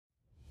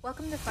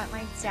Welcome to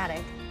Frontline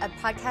Static, a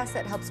podcast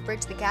that helps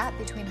bridge the gap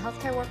between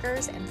healthcare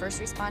workers and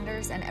first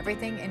responders and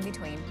everything in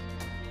between.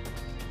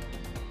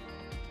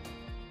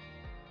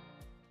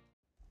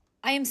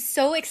 I am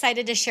so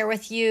excited to share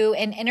with you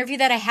an interview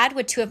that I had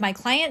with two of my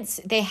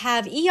clients. They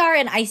have ER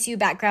and ICU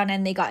background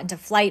and they got into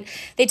flight.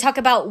 They talk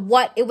about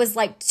what it was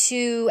like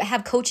to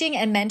have coaching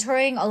and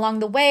mentoring along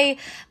the way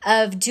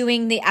of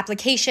doing the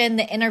application,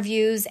 the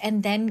interviews,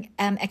 and then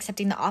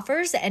accepting the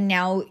offers and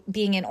now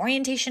being in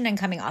orientation and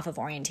coming off of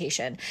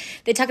orientation.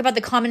 They talk about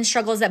the common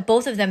struggles that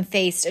both of them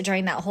faced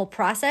during that whole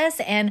process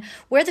and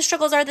where the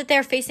struggles are that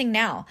they're facing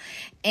now.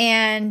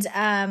 And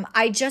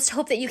I just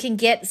hope that you can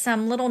get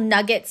some little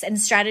nuggets and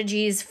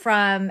strategies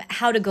from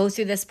how to go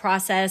through this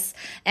process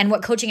and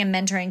what coaching and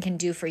mentoring can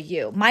do for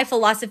you. My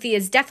philosophy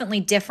is definitely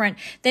different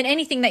than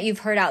anything that you've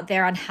heard out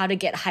there on how to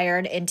get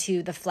hired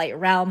into the flight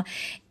realm.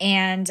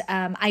 And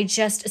I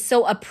just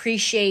so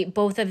appreciate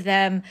both of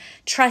them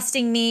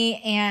trusting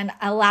me and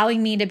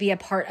allowing me to be a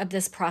part of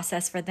this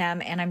process for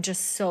them. And I'm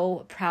just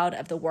so proud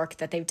of the work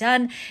that they've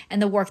done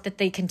and the work that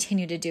they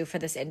continue to do for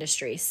this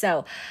industry.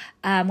 So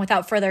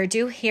without further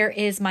ado, here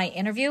is my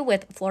interview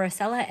with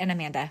Floricela and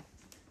Amanda.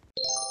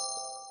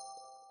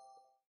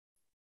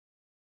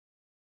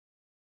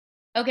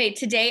 Okay,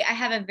 today I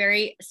have a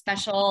very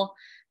special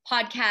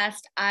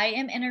podcast. I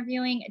am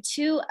interviewing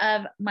two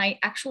of my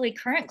actually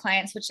current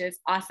clients, which is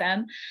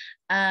awesome,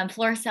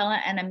 Floricela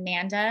and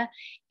Amanda.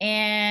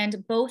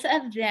 And both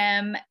of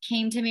them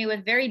came to me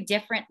with very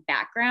different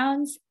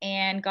backgrounds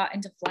and got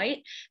into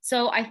flight.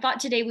 So I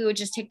thought today we would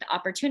just take the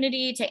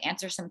opportunity to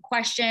answer some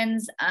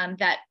questions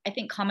that I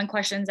think common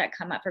questions that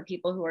come up for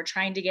people who are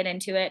trying to get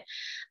into it.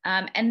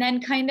 And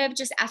then kind of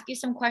just ask you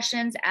some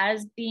questions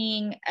as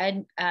being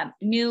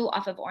new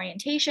off of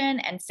orientation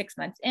and 6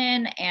 months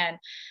in and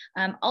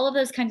all of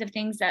those kinds of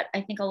things that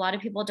I think a lot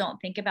of people don't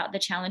think about the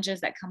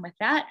challenges that come with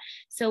that.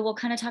 So we'll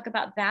kind of talk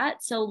about that.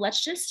 So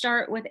let's just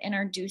start with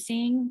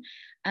introducing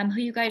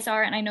who you guys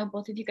are. And I know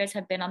both of you guys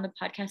have been on the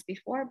podcast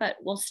before, but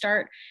we'll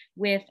start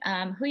with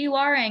who you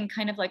are and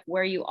kind of like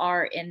where you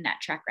are in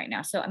that track right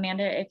now. So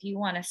Amanda, if you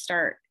want to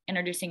start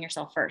introducing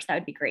yourself first, that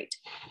would be great.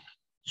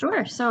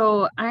 Sure.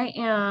 So I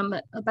am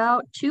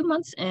about 2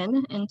 months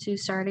into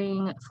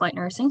starting flight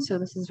nursing. So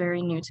this is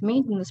very new to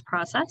me in this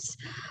process.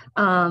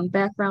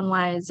 Background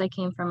wise, I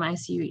came from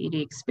ICU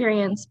ED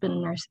experience, been a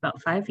nurse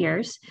about 5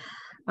 years.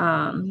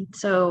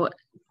 So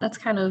that's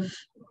kind of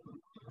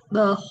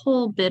the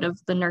whole bit of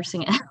the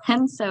nursing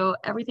end. So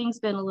everything's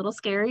been a little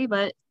scary,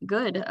 but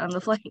good on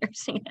the flight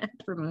nursing end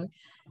for me.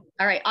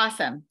 All right.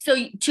 Awesome. So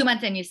 2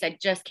 months in, you said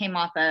just came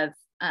off of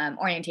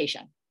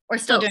orientation or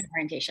still doing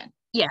orientation?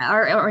 Yeah,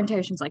 our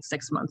orientation is like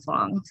 6 months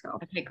long. So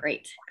okay,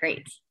 great.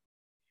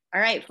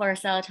 All right,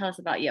 Floricela, tell us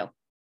about you.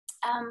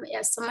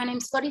 Yes, so my name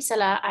is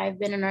Floricela. I've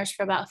been a nurse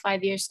for about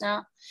 5 years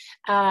now.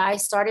 I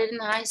started in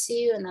the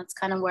ICU, and that's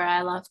kind of where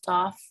I left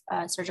off,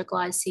 surgical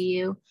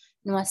ICU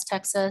in West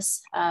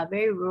Texas,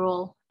 very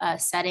rural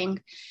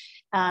setting.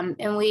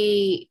 And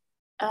we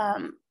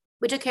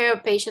took care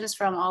of patients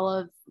from all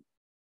of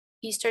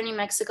Eastern New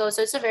Mexico.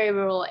 So it's a very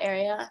rural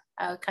area.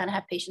 I kind of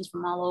have patients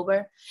from all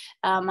over.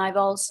 I've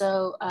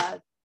also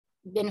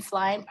been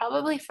flying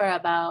probably for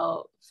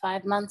about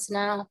 5 months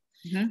now.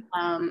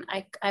 Mm-hmm.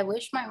 I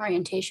wish my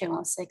orientation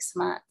was 6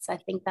 months. I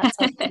think that's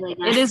really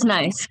nice. It is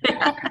nice.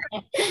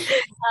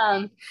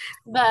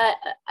 But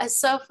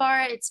so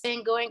far it's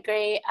been going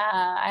great.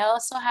 I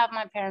also have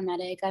my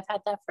paramedic. I've had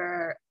that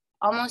for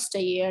almost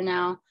a year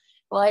now.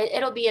 Well,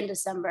 it'll be in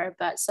December,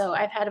 but so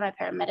I've had my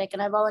paramedic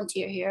and I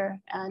volunteer here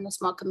in a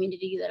small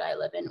community that I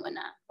live in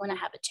when I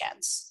have a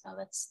chance. So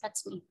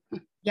that's me.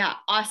 Yeah,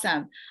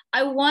 awesome.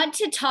 I want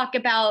to talk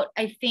about,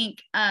 I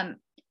think,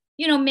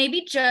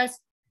 maybe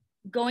just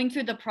going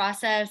through the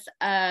process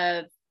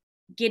of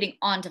getting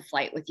onto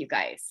flight with you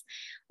guys.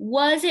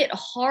 Was it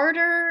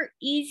harder,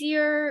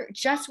 easier,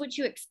 just what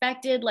you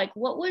expected? Like,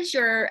 what was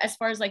as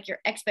far as like your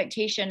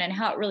expectation and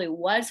how it really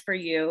was for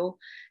you?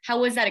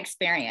 How was that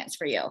experience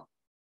for you?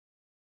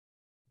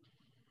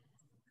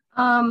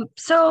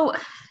 So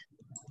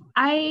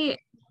I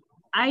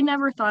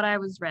never thought I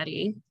was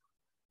ready.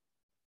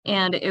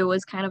 And it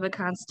was kind of a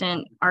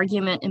constant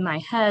argument in my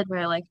head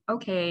where like,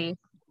 okay,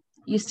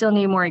 you still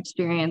need more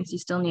experience.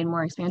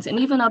 And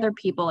even other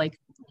people like,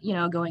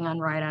 going on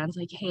ride-ons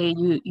like, hey,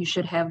 you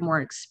should have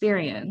more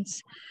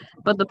experience.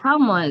 But the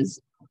problem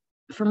was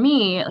for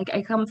me, like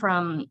I come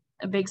from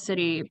a big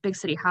city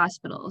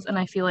hospitals. And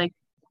I feel like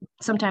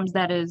sometimes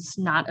that is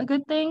not a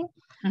good thing.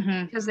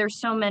 Mm-hmm. Because there's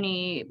so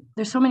many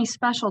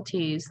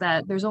specialties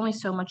that there's only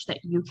so much that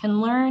you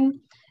can learn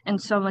and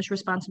so much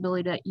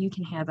responsibility that you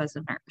can have as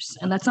a nurse.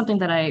 And that's something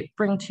that I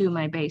bring to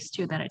my base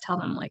too, that I tell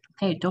them like,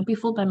 hey, don't be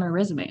fooled by my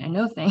resume. I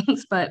know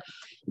things, but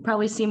you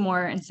probably see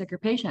more and sicker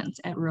patients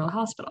at rural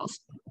hospitals.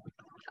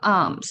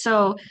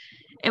 So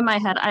in my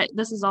head,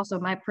 this is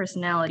also my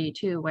personality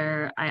too,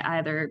 where I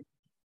either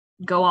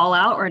go all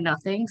out or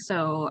nothing.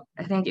 So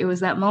I think it was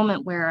that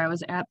moment where I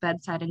was at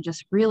bedside and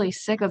just really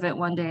sick of it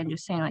one day and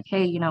just saying like,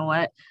 hey, you know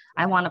what?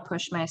 I want to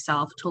push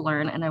myself to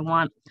learn. And I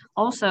want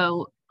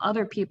also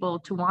other people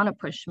to want to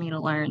push me to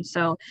learn.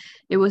 So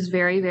it was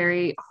very,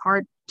 very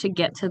hard to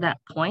get to that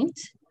point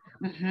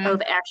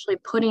of actually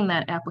putting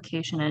that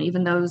application in,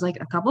 even though it was like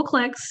a couple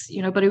clicks,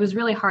 but it was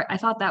really hard. I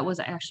thought that was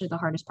actually the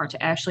hardest part,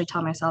 to actually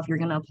tell myself you're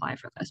going to apply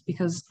for this,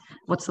 because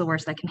what's the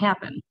worst that can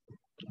happen?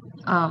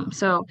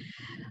 So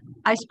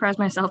I surprised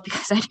myself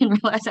because I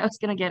didn't realize I was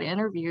going to get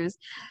interviews.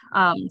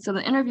 So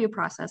the interview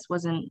process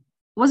wasn't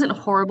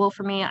horrible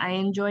for me. I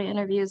enjoy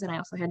interviews, and I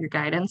also had your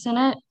guidance in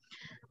it.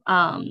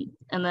 And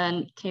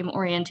then came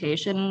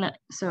orientation.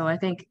 So I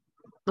think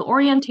the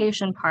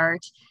orientation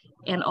part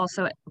and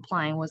also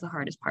applying was the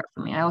hardest part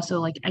for me.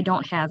 I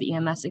don't have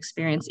EMS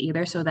experience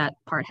either, so that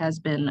part has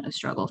been a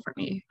struggle for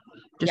me,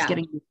 just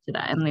getting used to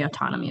that and the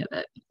autonomy of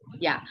it.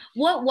 Yeah.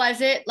 What was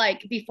it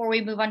like, before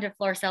we move on to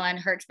Floricela and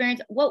her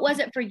experience, what was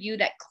it for you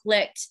that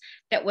clicked,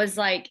 that was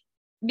like,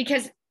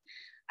 because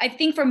I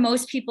think for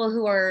most people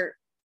who are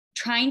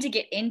trying to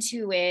get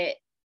into it,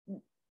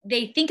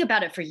 they think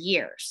about it for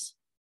years,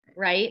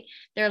 right?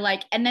 They're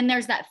like, and then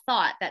there's that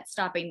thought that's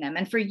stopping them.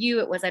 And for you,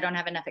 it was, I don't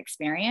have enough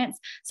experience.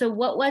 So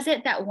what was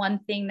it, that one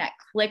thing that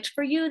clicked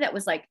for you that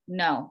was like,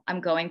 no,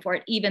 I'm going for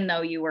it, even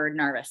though you were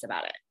nervous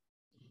about it?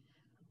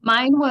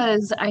 Mine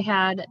was, I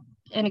had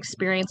an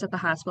experience at the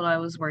hospital I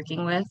was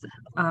working with.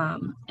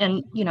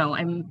 And,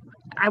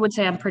 I would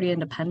say I'm pretty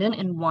independent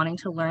in wanting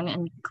to learn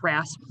and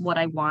grasp what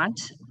I want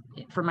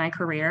for my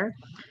career.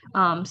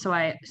 So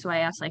I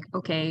asked, like,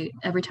 okay,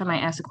 every time I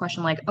ask a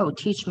question like, oh,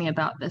 teach me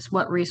about this,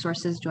 what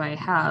resources do I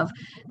have?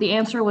 The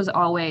answer was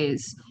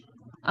always,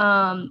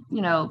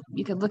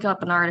 you could look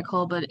up an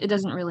article, but it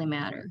doesn't really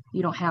matter.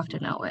 You don't have to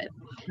know it.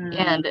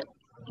 And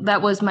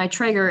that was my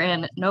trigger,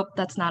 and nope,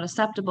 that's not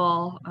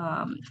acceptable.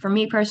 For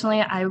me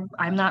personally,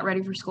 I'm not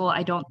ready for school.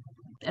 I don't,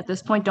 at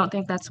this point, don't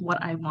think that's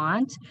what I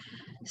want.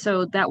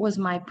 So that was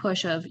my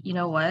push of, you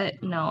know what?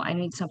 No, I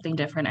need something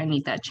different. I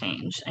need that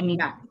change.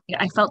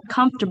 I felt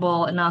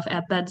comfortable enough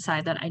at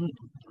bedside that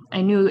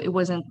I knew it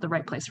wasn't the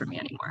right place for me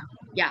anymore.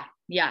 Yeah.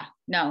 Yeah.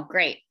 No,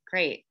 great.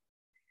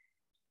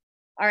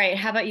 All right.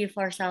 How about you,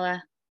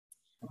 Floricela?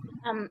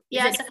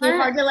 Yeah, it's so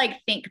hard to like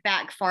think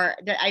back far.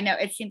 I know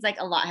it seems like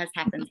a lot has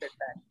happened since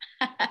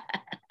then.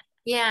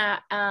 Yeah,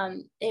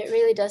 it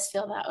really does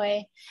feel that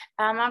way.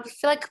 I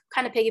feel like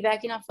kind of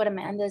piggybacking off what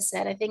Amanda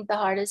said. I think the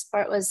hardest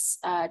part was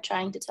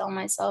trying to tell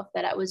myself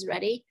that I was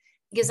ready,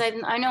 because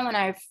I know when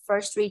I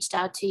first reached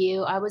out to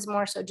you, I was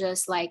more so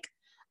just like,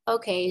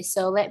 okay,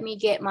 so let me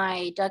get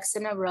my ducks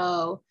in a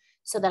row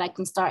so that I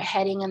can start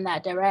heading in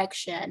that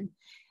direction,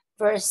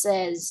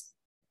 versus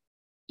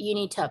you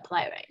need to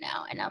apply right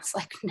now. And I was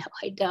like, no,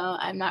 I don't.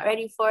 I'm not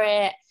ready for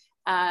it.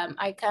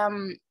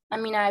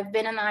 I've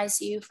been in the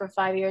ICU for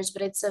 5 years,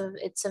 but it's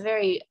a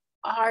very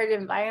hard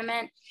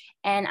environment.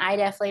 And I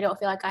definitely don't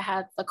feel like I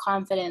have the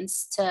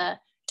confidence to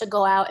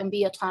go out and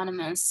be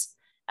autonomous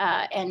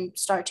and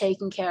start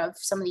taking care of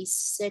some of these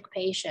sick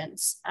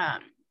patients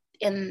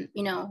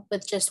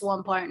with just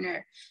one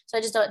partner. So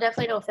I just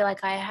definitely don't feel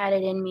like I had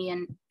it in me.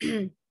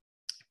 And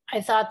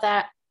I thought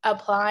that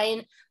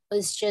applying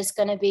was just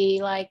going to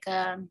be like,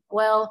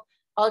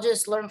 I'll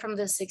just learn from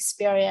this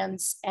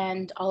experience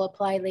and I'll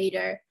apply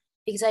later,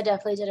 because I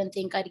definitely didn't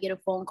think I'd get a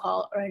phone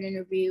call or an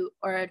interview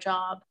or a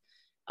job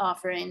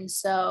offering.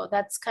 So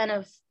that's kind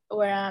of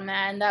where I'm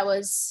at. And that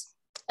was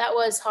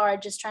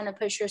hard, just trying to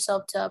push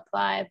yourself to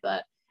apply.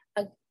 But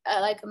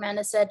like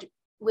Amanda said,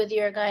 with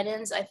your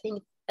guidance, I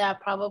think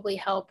that probably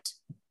helped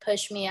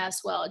push me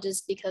as well,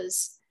 just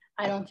because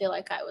I don't feel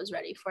like I was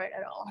ready for it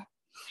at all.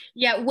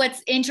 Yeah.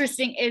 What's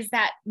interesting is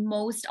that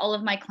most all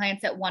of my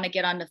clients that want to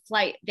get on the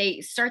flight, they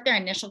start their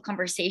initial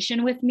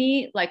conversation with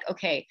me like,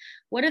 okay,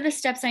 what are the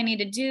steps I need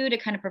to do to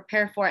kind of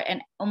prepare for it?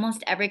 And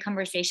almost every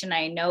conversation,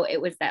 I know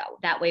it was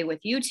that way with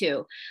you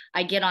two.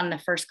 I get on the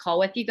first call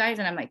with you guys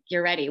and I'm like,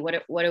 you're ready. What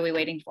are we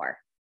waiting for?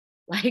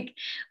 Like,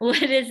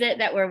 what is it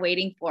that we're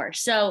waiting for?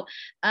 So,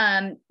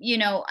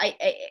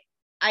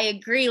 I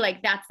agree.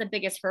 Like, that's the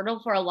biggest hurdle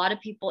for a lot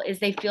of people, is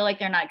they feel like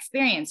they're not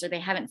experienced or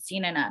they haven't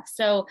seen enough.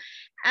 So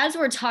as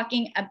we're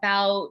talking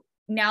about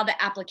now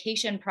the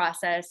application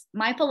process,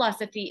 my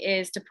philosophy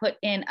is to put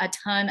in a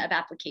ton of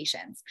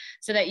applications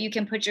so that you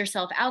can put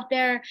yourself out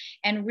there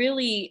and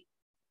really,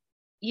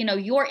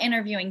 you're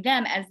interviewing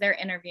them as they're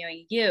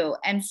interviewing you.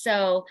 And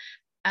so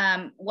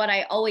what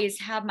I always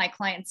have my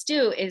clients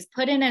do is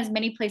put in as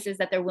many places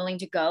that they're willing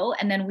to go,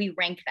 and then we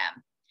rank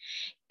them.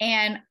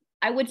 And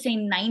I would say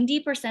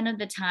 90% of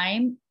the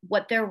time,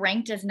 what they're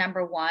ranked as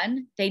number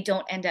one, they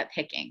don't end up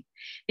picking,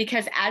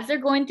 because as they're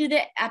going through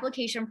the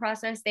application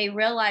process, they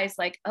realize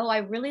like, oh, I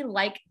really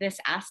like this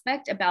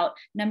aspect about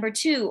number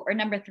two or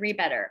number three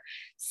better.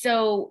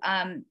 So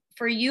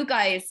for you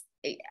guys,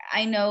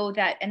 I know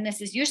that, and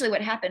this is usually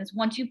what happens,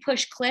 once you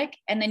push click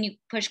and then you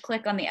push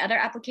click on the other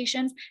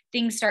applications,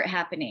 things start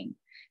happening.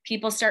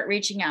 People start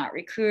reaching out,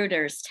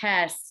 recruiters,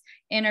 tests,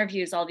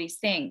 interviews, all these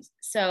things.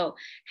 So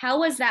how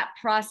was that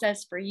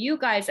process for you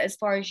guys as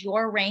far as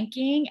your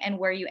ranking and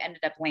where you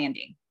ended up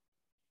landing?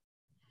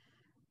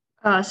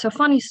 So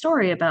funny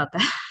story about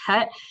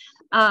that.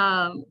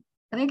 I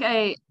think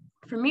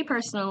for me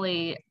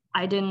personally,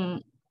 I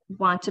didn't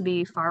want to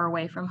be far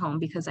away from home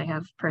because I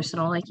have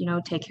personal, like,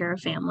 take care of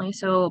family.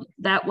 So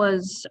that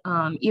was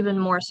even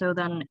more so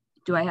than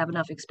do I have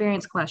enough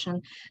experience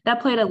question.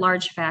 That played a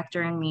large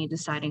factor in me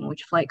deciding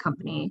which flight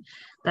company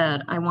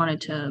that I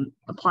wanted to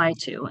apply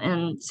to.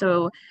 And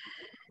so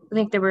I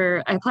think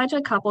I applied to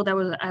a couple that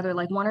was either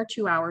like 1 or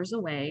 2 hours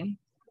away.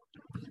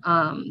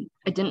 I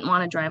didn't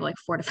want to drive like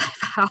 4 to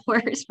 5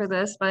 hours for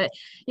this, but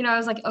I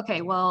was like,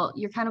 okay, well,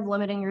 you're kind of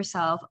limiting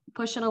yourself,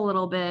 push it a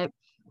little bit,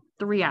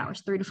 3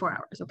 hours, 3 to 4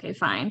 hours. Okay,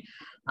 fine.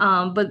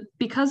 But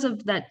because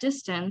of that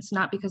distance,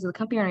 not because of the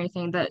company or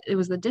anything, that it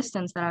was the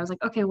distance that I was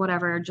like, okay,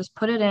 whatever, just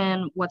put it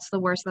in. What's the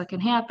worst that can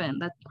happen?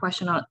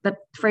 That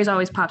phrase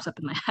always pops up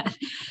in my head.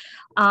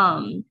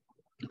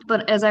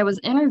 But as I was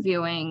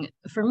interviewing,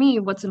 for me,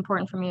 what's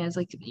important for me is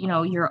like,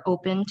 you're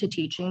open to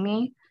teaching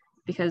me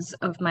because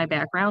of my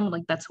background.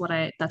 Like that's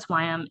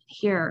why I'm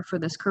here for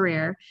this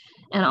career.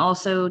 And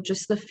also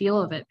just the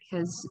feel of it,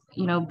 because,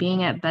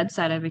 being at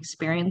bedside, I've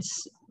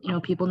experienced,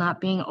 people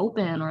not being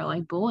open or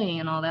like bullying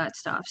and all that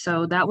stuff.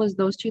 So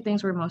those two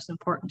things were most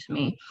important to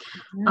me.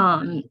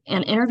 And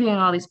interviewing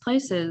all these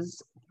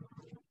places,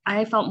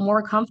 I felt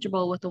more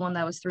comfortable with the one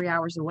that was 3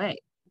 hours away.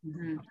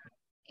 Mm-hmm.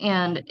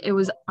 And it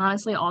was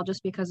honestly all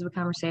just because of a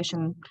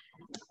conversation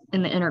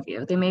in the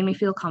interview. They made me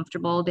feel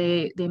comfortable.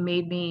 They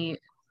made me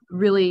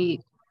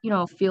really,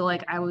 feel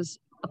like I was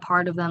a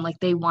part of them, like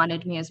they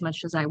wanted me as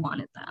much as I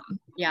wanted them.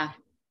 Yeah.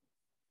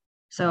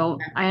 So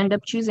I ended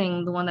up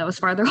choosing the one that was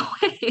farther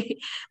away,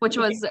 which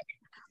was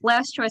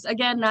last choice.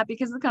 Again, not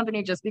because of the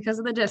company, just because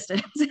of the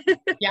distance.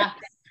 Yeah.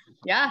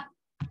 Yeah.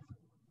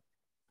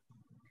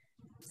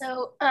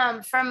 So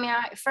from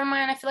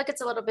mine, I feel like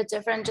it's a little bit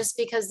different just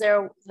because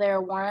there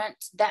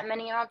weren't that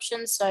many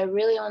options. So I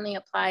really only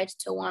applied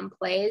to one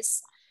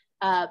place.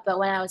 But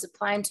when I was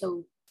applying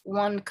to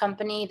one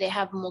company, they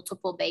have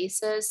multiple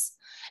bases.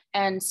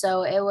 And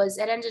so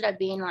it ended up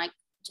being like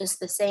just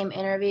the same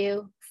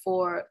interview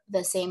for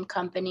the same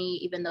company,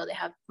 even though they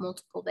have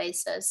multiple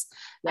bases.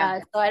 Yeah.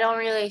 So I don't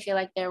really feel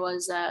like there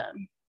was a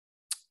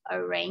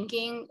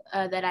ranking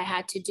that I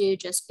had to do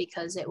just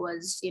because it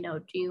was, do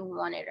you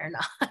want it or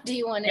not? Do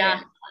you want it? Yeah. Or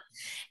not?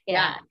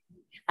 Yeah.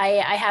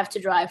 I have to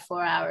drive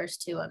 4 hours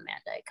to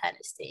Amanda. It kind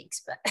of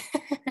stinks, but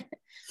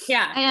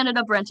yeah. I ended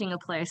up renting a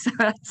place.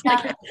 It's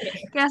like,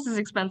 gas is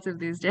expensive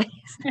these days.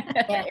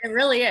 Yeah. It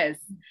really is.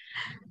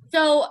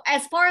 So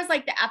as far as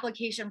like the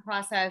application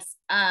process,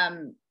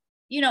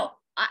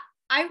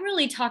 I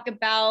really talk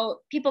about,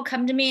 people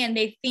come to me and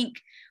they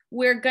think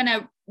we're going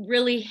to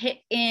really hit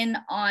in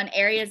on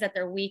areas that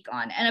they're weak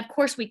on. And of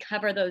course we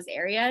cover those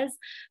areas,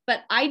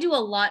 but I do a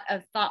lot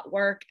of thought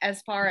work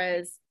as far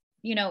as,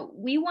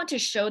 we want to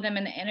show them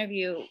in the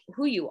interview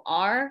who you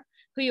are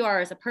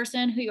as a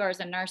person, who you are as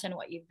a nurse, and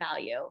what you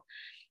value.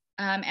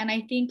 And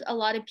I think a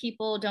lot of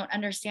people don't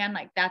understand,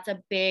 like that's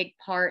a big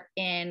part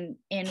in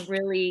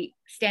really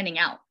standing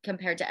out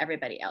compared to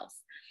everybody else.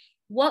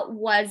 What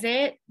was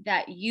it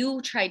that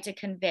you tried to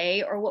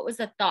convey, or what was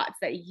the thoughts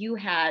that you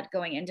had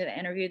going into the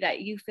interview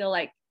that you feel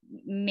like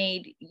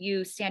made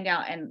you stand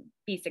out and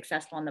be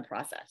successful in the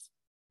process?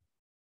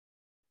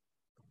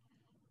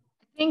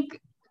 I think,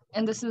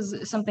 and this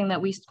is something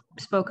that we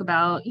spoke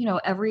about,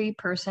 every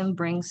person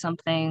brings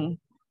something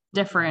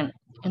different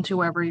into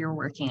wherever you're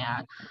working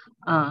at.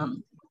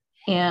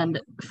 And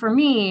for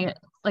me,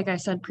 like I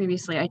said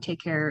previously, I take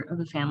care of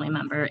a family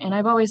member, and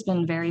I've always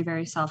been very,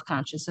 very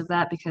self-conscious of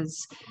that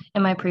because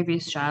in my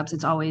previous jobs,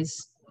 it's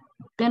always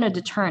been a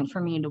deterrent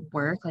for me to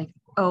work. Like,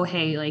 oh,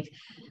 hey, like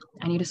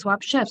I need to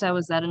swap shifts. I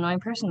was that annoying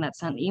person that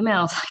sent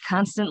emails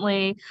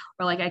constantly,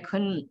 or like I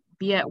couldn't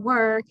be at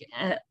work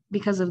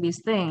because of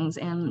these things.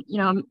 And,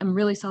 I'm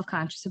really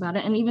self-conscious about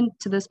it. And even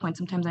to this point,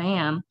 sometimes I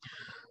am.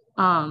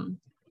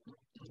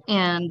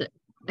 And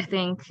I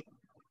think,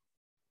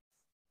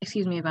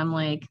 excuse me if I'm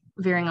like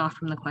veering off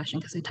from the question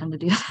because I tend to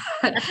do that.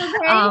 That's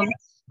okay.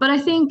 But I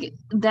think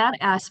that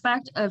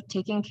aspect of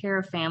taking care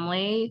of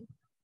family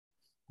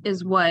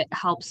is what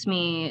helps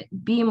me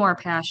be more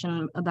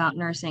passionate about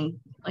nursing,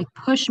 like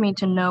push me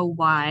to know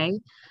why,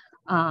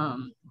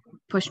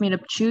 push me to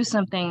choose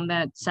something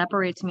that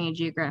separates me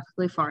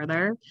geographically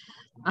farther.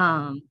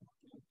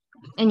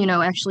 And,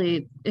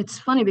 actually it's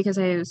funny because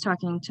I was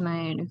talking to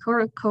my new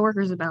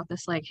coworkers about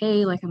this, like,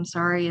 hey, like, I'm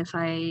sorry if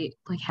I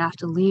like have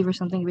to leave or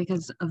something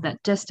because of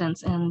that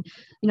distance. And,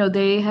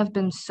 they have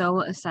been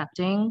so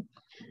accepting.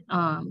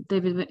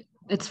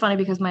 It's funny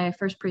because my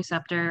first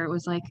preceptor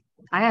was like,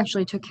 I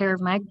actually took care of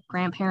my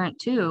grandparent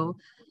too.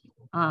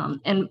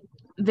 And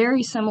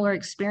very similar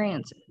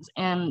experiences.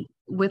 And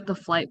with the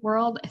flight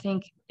world, I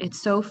think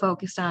it's so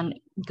focused on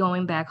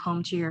going back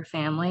home to your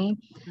family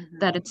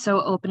that it's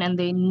so open, and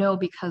they know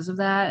because of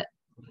that.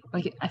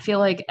 Like, I feel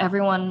like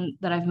everyone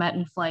that I've met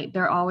in flight,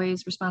 they're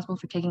always responsible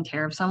for taking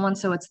care of someone.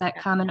 So it's that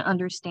common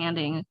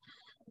understanding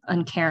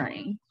and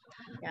caring.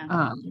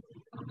 Yeah.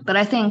 But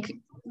I think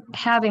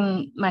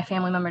having my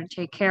family member to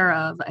take care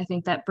of, I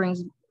think that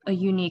brings a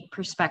unique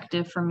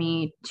perspective for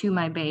me to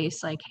my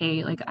base. Like,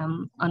 hey, like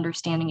I'm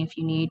understanding if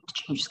you need to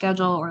change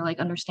schedule, or like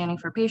understanding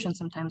for patients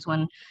sometimes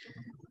when,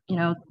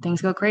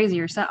 things go crazy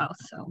or south.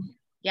 So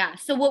yeah.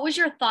 So what was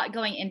your thought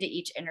going into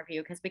each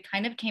interview? Because we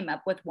kind of came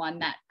up with one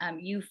that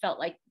you felt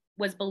like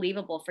was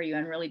believable for you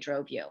and really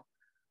drove you.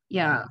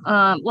 Yeah.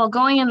 Well,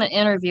 going in the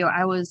interview,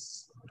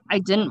 I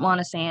didn't want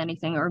to say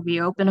anything or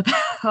be open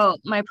about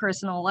my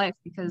personal life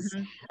because,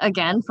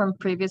 again, from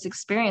previous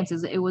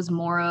experiences, it was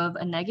more of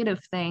a negative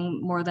thing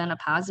more than a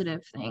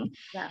positive thing.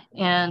 Yeah.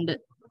 And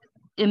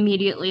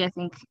immediately, I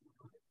think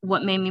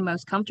what made me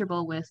most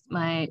comfortable with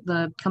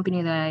the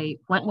company that I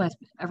went with,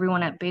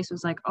 everyone at base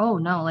was like, oh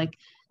no, like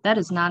that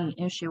is not an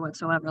issue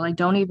whatsoever. Like,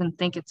 don't even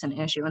think it's an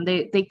issue. And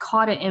they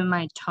caught it in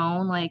my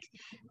tone, like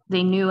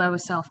they knew I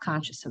was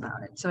self-conscious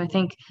about it. So I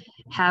think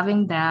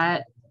having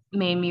that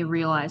made me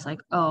realize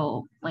like,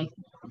 oh, like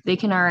they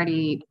can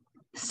already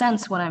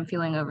sense what I'm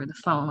feeling over the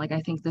phone. Like,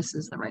 I think this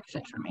is the right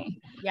fit for me.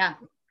 Yeah.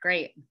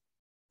 Great.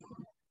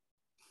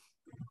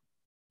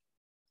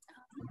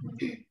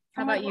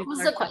 How about you? What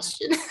was the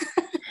question?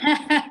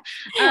 I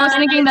was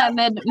thinking that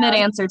mid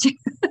answer too.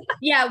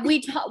 Yeah,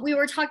 we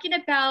were talking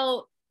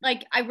about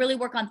like I really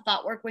work on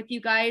thought work with you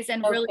guys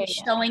and really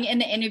showing in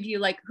the interview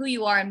like who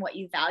you are and what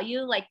you value.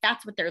 Like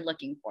that's what they're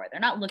looking for.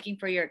 They're not looking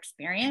for your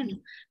experience.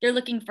 They're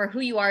looking for who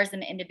you are as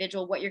an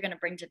individual, what you're going to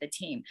bring to the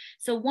team.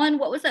 So one,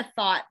 what was a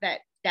thought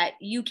that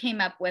you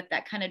came up with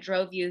that kind of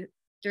drove you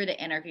through the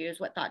interviews?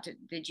 What thought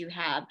did you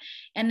have?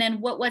 And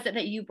then what was it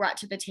that you brought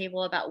to the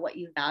table about what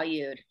you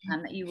valued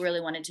that you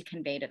really wanted to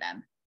convey to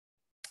them?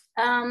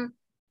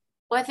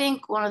 Well, I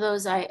think one of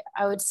those I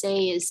would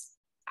say is,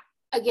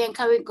 again,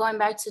 going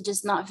back to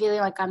just not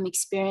feeling like I'm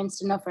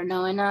experienced enough or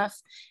know enough.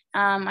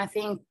 I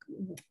think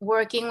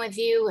working with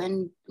you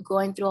and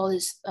going through all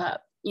this,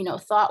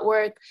 thought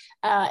work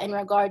in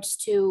regards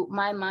to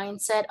my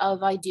mindset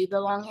of I do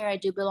belong here. I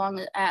do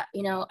belong at,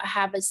 I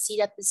have a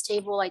seat at this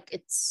table. Like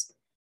it's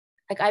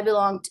like I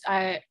belong.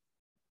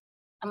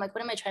 I'm like,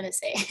 what am I trying to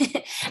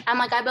say? I'm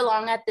like, I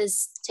belong at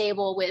this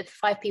table with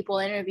 5 people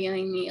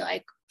interviewing me.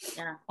 Like,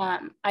 yeah.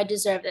 I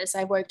deserve this.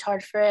 I worked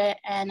hard for it.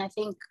 And I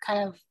think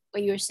kind of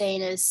what you were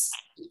saying is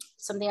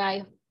something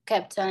I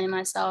kept telling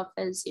myself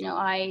is,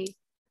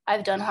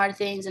 I've done hard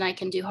things and I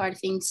can do hard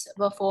things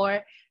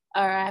before,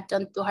 or I've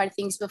done hard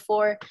things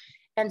before.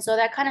 And so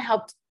that kind of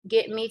helped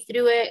get me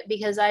through it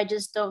because I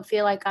just don't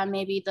feel like I'm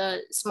maybe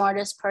the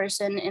smartest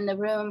person in the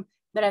room,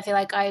 but I feel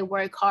like I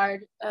work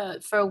hard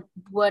for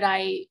what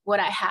I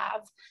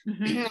have.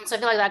 And so I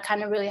feel like that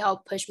kind of really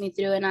helped push me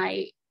through. And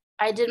I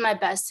did my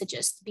best to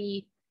just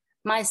be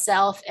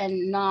myself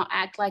and not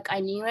act like I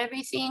knew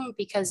everything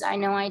because I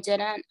know I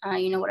didn't.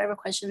 Whatever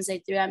questions they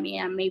threw at me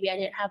and maybe I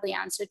didn't have the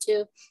answer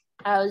to,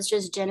 I was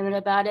just genuine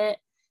about it.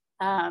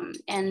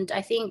 And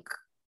I think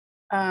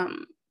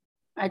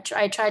I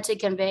tried to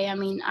convey,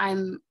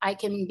 I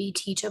can be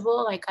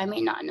teachable. Like I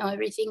may not know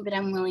everything, but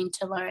I'm willing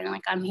to learn.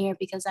 Like I'm here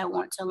because I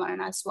want to learn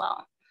as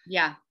well.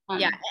 Yeah.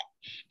 Yeah.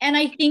 And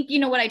I think,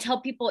 what I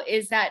tell people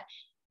is that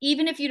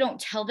even if you don't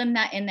tell them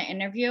that in the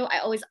interview, I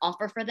always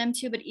offer for them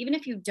to, but even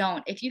if you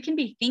don't, if you can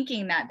be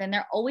thinking that, then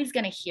they're always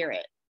going to hear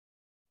it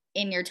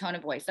in your tone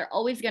of voice. They're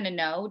always going to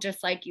know,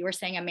 just like you were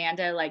saying,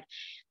 Amanda, like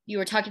you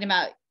were talking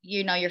about,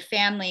 your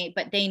family,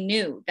 but they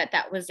knew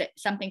that was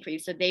something for you.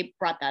 So they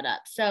brought that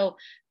up. So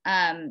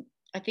I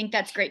think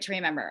that's great to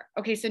remember.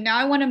 Okay. So now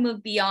I want to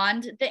move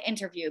beyond the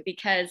interview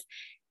because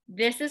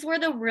this is where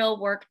the real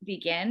work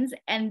begins.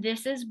 And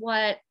this is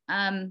what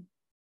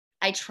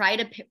I try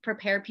to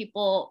prepare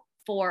people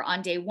for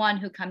on day one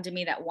who come to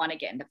me that want to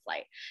get into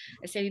flight.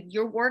 I say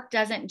your work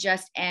doesn't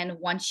just end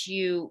once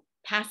you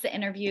pass the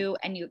interview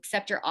and you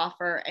accept your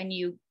offer and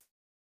you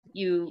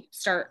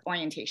start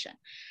orientation.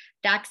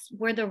 That's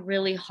where the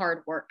really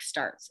hard work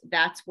starts.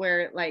 That's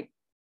where like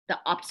the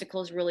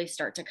obstacles really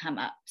start to come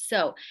up.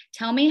 So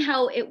tell me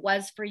how it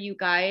was for you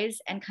guys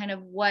and kind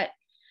of what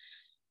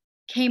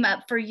came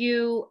up for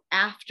you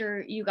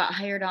after you got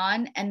hired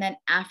on and then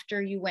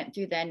after you went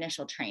through the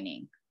initial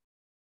training.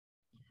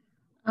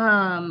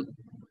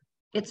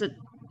 It's a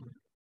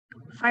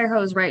fire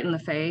hose right in the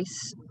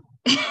face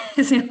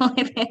is the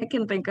only thing I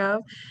can think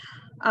of.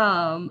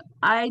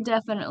 I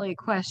definitely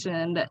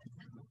questioned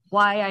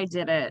why I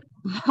did it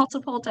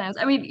multiple times.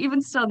 I mean,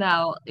 even still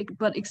now,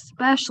 but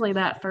especially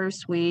that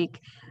first week,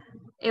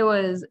 it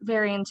was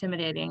very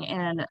intimidating.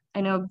 And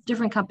I know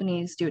different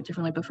companies do it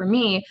differently, but for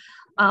me,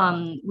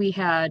 we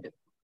had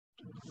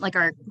like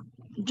our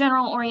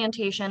general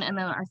orientation and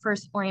then our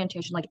first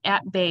orientation like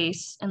at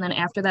base, and then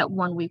after that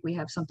 1 week we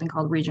have something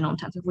called regional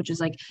intensive, which is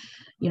like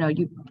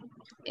you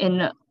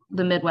in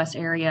the Midwest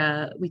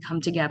area we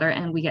come together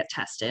and we get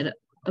tested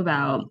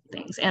about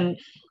things, and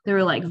there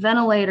were like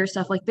ventilator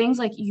stuff, like things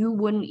like you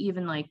wouldn't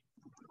even like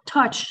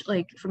touch,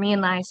 like for me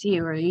in the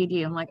ICU or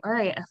ED. I'm like, all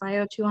right,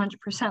 FiO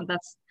 200%,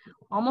 that's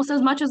almost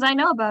as much as I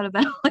know about a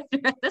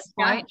ventilator at this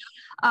point.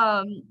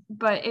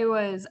 But it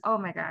was, oh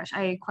my gosh,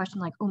 I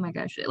questioned like, oh my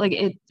gosh, like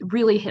it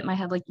really hit my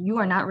head, like you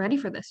are not ready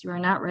for this, you are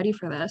not ready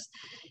for this.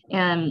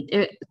 And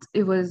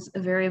it was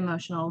a very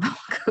emotional roller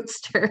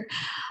coaster.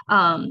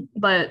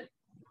 But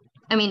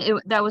I mean,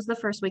 that was the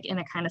first week and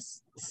it kind of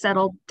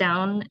settled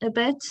down a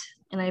bit.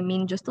 And I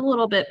mean just a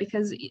little bit,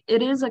 because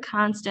it is a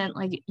constant,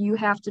 like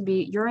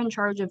you're in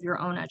charge of your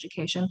own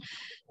education.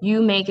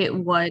 You make it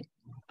what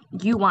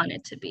you want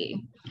it to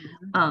be.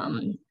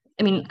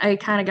 I mean, I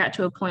kind of got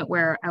to a point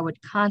where I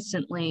would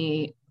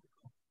constantly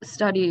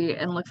study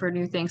and look for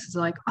new things. It's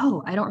like,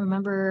 oh, I don't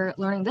remember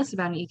learning this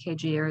about an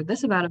EKG or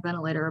this about a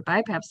ventilator or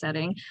BiPAP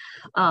setting.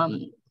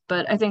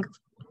 But I think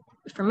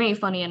for me,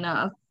 funny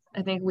enough,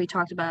 I think we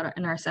talked about it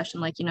in our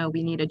session, like,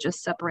 we need to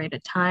just separate a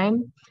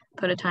time,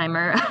 put a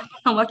timer,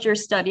 how much you're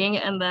studying,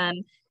 and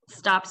then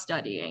stop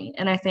studying.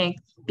 And I think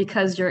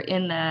because you're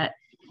in that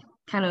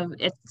kind of,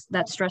 it's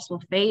that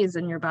stressful phase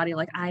in your body,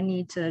 like, I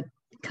need to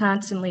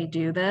constantly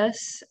do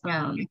this,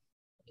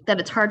 that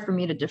it's hard for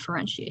me to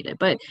differentiate it.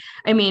 But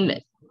I mean,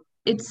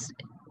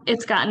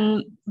 it's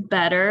gotten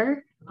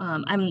better.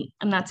 I'm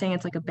not saying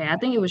it's like a bad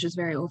thing. It was just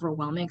very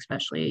overwhelming,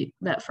 especially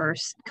that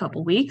first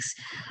couple weeks.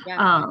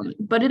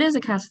 But it is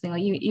a constant thing.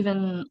 Like,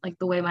 even like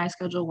the way my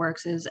schedule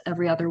works is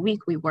every other week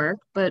we work,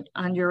 but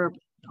on your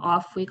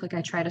off week, like,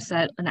 I try to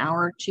set an hour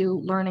or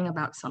two learning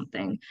about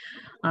something.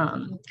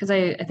 Because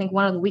I think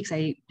one of the weeks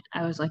I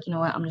was like, you know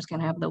what, I'm just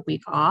gonna have the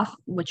week off,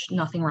 which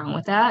nothing wrong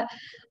with that.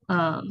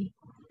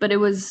 But it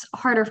was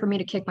harder for me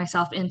to kick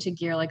myself into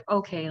gear, like,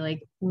 okay,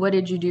 like, what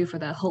did you do for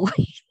that whole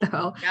week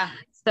though?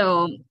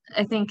 So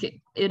I think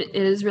it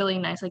is really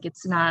nice. Like,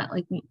 it's not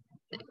like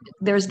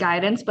there's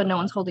guidance, but no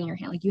one's holding your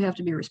hand. Like, you have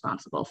to be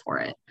responsible for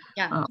it,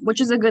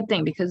 which is a good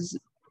thing, because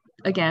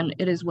again,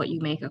 it is what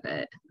you make of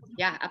it.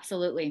 Yeah,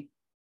 absolutely.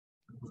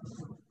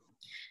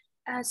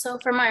 So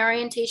for my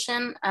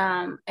orientation,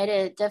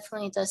 it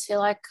definitely does feel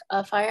like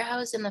a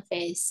firehouse in the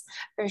face,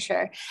 for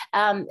sure.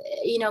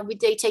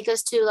 They take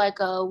us to like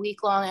a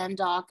week-long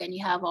NDoc, and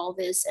you have all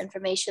this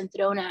information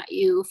thrown at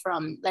you,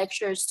 from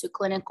lectures to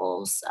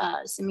clinicals,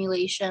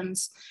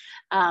 simulations.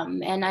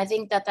 And I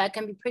think that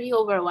can be pretty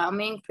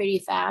overwhelming pretty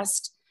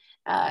fast,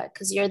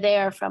 because you're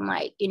there from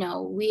like,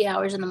 wee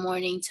hours in the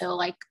morning till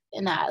like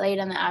late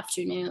in the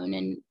afternoon,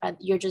 and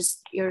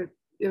your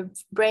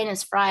brain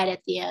is fried at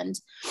the end,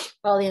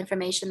 all the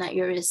information that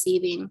you're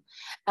receiving.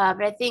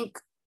 But I think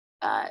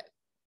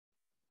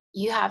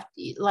you have,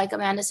 like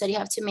Amanda said, you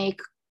have to make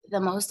the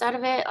most out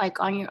of it, like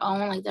on your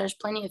own. Like, there's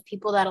plenty of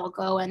people that'll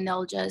go and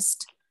they'll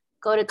just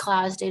go to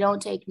class. They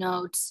don't take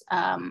notes.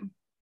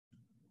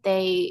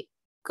 They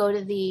go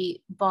to the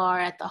bar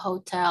at the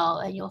hotel,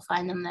 and you'll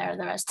find them there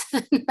the rest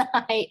of the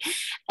night.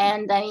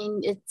 And I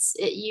mean,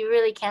 you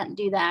really can't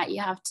do that.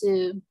 You have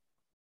to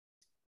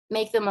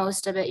make the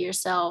most of it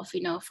yourself,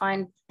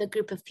 find the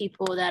group of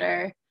people that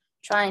are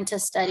trying to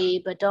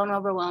study, but don't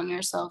overwhelm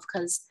yourself,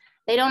 because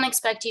they don't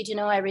expect you to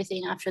know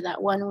everything after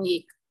that 1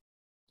 week.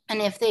 And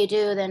if they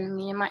do, then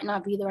it might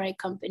not be the right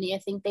company. I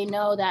think they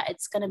know that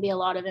it's going to be a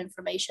lot of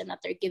information that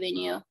they're giving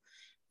you.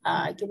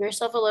 Give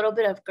yourself a little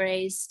bit of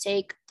grace,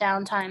 take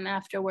downtime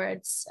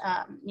afterwards,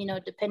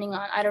 depending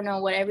on, I don't know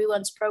what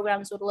everyone's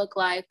programs would look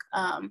like,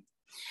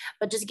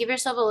 but just give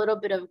yourself a little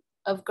bit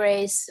of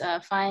grace,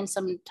 find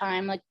some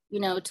time, like,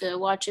 to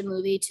watch a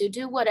movie, to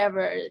do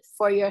whatever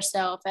for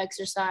yourself,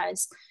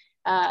 exercise,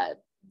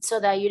 so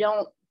that you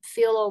don't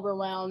feel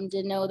overwhelmed,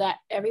 and know that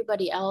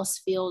everybody else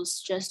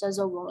feels just as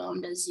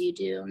overwhelmed as you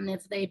do. And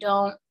if they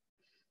don't,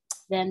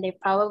 then they've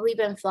probably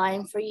been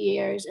flying for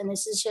years, and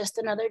this is just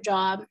another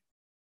job,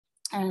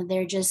 and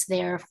they're just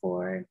there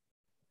for,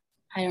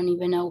 I don't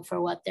even know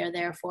for what they're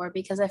there for,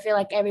 because I feel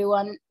like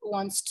everyone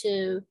wants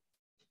to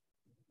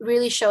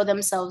really show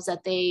themselves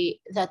that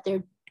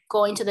they're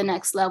going to the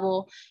next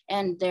level,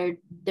 and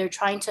they're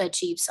trying to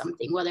achieve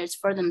something, whether it's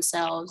for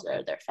themselves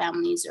or their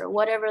families or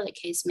whatever the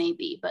case may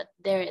be. But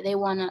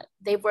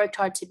they've worked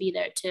hard to be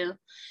there too,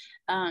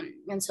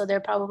 and so they're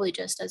probably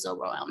just as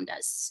overwhelmed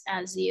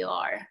as you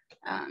are.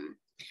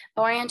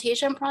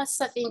 Orientation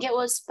process, I think it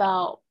was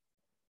about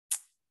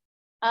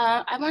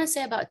I want to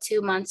say about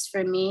 2 months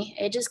for me.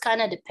 It just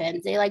kind of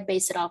depends. They like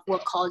base it off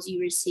what calls you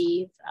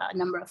receive,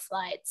 number of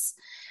flights.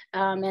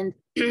 And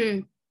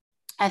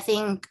I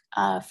think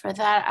for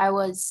that, I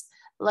was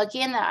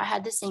lucky in that I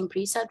had the same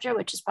preceptor,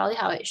 which is probably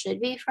how it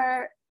should be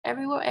for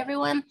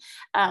everyone.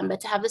 But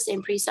to have the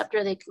same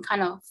preceptor, they can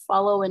kind of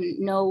follow and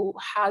know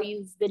how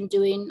you've been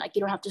doing. Like, you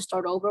don't have to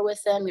start over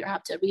with them. You don't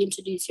have to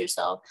reintroduce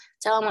yourself,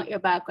 tell them what your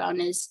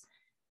background is.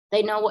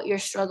 They know what you're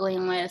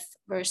struggling with,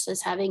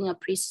 versus having a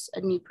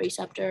new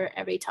preceptor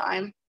every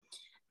time.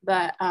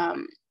 But,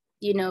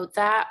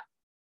 that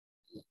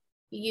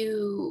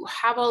you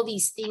have all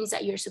these things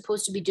that you're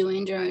supposed to be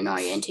doing during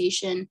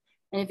orientation.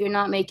 And if you're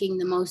not making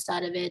the most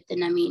out of it,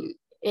 then, I mean,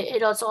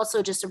 it's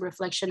also just a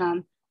reflection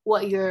on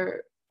what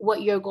you're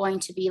going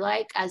to be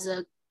like as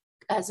a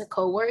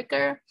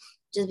coworker.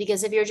 Just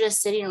because if you're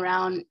just sitting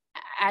around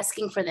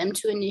asking for them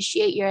to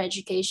initiate your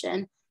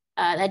education,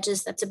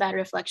 that's a bad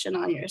reflection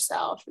on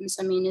yourself. And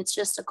so, I mean, it's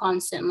just a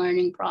constant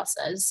learning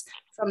process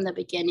from the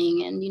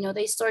beginning. And,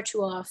 they start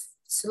you off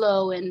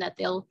slow, and that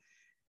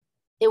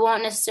they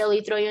won't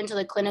necessarily throw you into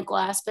the clinical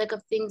aspect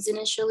of things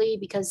initially,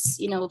 because,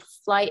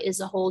 flight is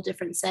a whole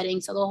different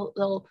setting. So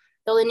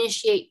they'll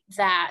initiate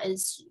that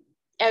as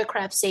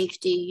aircraft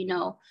safety,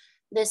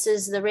 this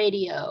is the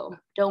radio.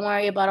 Don't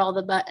worry about all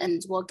the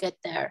buttons. We'll get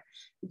there.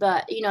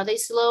 But, they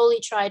slowly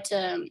try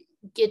to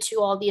get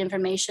you all the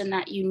information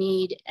that you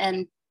need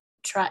and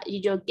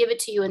give it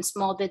to you in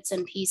small bits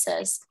and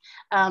pieces.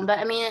 But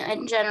I mean,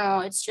 in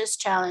general, it's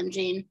just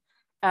challenging,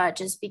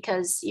 just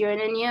because you're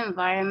in a new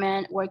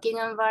environment, working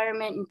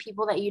environment, and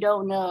people that you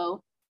don't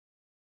know.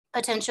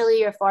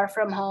 Potentially you're far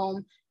from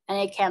home, and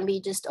it can be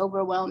just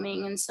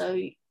overwhelming. And so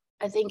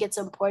I think it's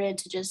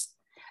important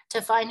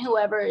to find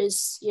whoever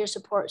is your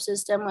support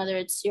system, whether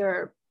it's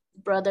your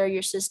brother,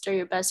 your sister,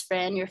 your best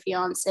friend, your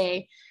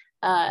fiance,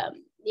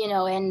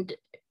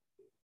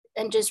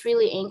 and just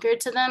really anchor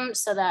to them,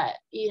 so that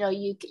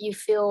you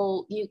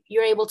feel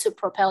you're able to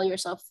propel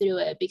yourself through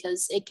it,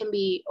 because it can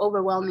be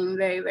overwhelming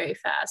very, very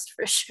fast,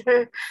 for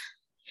sure.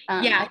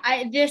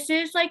 This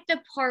is like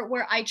the part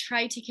where I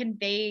try to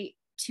convey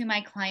to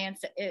my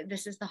clients,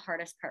 this is the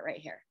hardest part right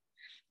here.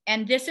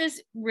 And this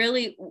is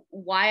really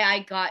why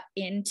I got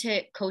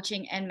into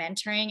coaching and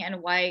mentoring,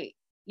 and why,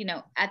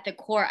 at the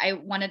core, I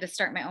wanted to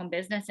start my own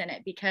business in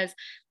it, because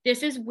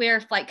this is where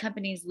flight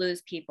companies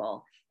lose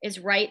people, is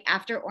right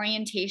after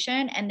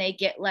orientation, and they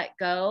get let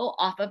go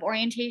off of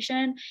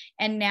orientation.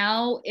 And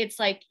now it's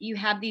like, you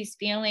have these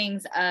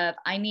feelings of,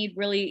 I need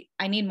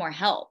more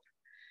help.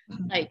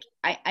 Like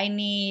I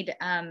need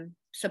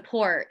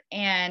support.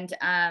 And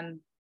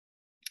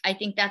I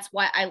think that's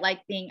why I like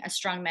being a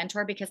strong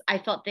mentor, because I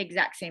felt the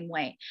exact same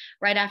way.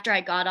 Right after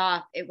I got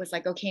off, it was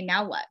like, okay,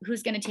 now what?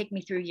 Who's going to take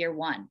me through year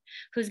one?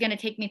 Who's going to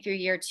take me through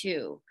year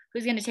two?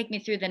 Who's going to take me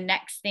through the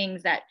next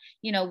things that,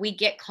 we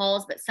get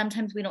calls, but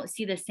sometimes we don't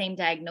see the same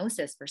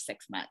diagnosis for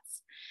 6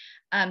 months.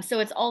 So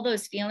it's all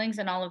those feelings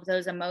and all of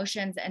those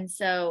emotions. And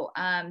so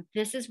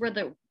this is where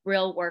the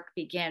real work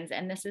begins.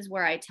 And this is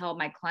where I tell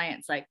my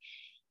clients, like,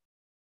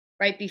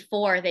 right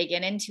before they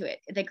get into it,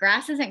 the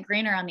grass isn't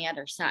greener on the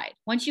other side.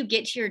 Once you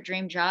get to your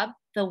dream job,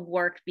 the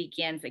work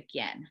begins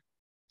again.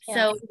 Yes.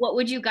 So what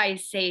would you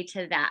guys say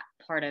to that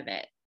part of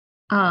it?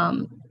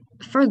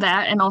 For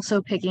that, and also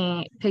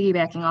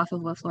piggybacking off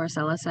of what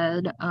Floricela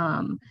said,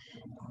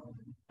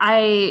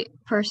 I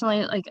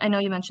personally, like, I know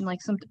you mentioned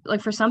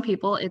for some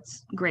people,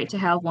 it's great to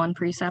have one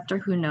preceptor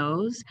who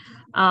knows.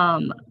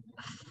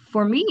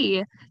 For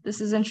me,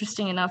 this is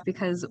interesting enough,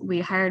 because we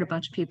hired a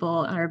bunch of people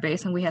on our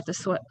base, and we had to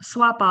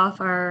swap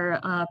off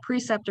our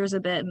preceptors a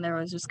bit, and there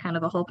was just kind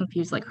of a whole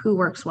confused, like, who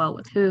works well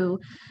with who.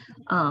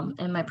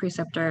 And my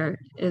preceptor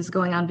is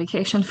going on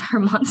vacation for a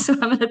month, so I'm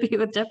going to be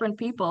with different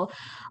people.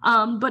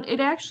 But it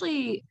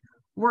actually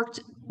worked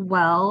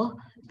well,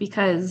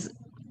 because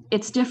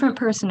it's different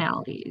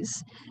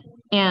personalities.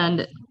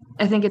 And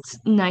I think it's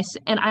nice.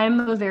 And I'm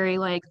a very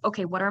like,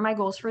 okay, what are my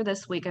goals for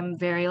this week? I'm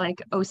very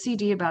like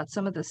OCD about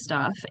some of this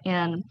stuff.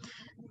 And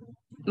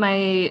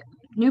my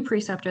new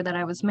preceptor that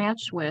I was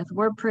matched with,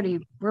 we're pretty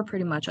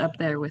much up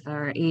there with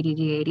our ADD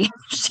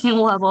ADHD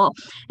level.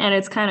 And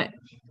it's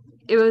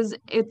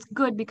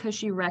good because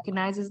she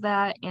recognizes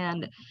that.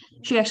 And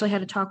she actually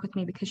had to talk with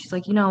me, because she's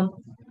like,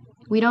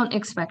 we don't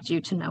expect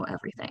you to know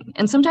everything.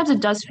 And sometimes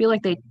it does feel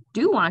like they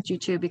do want you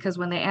to, because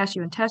when they ask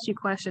you and test you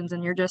questions,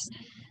 and you're just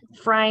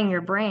frying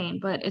your brain,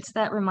 but it's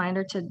that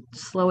reminder to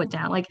slow it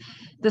down. Like,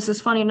 this is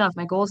funny enough,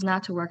 my goal is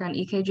not to work on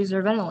EKGs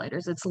or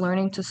ventilators. It's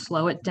learning to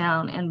slow it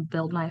down and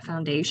build my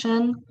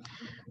foundation.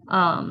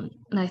 And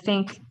I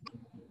think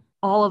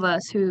all of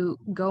us who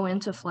go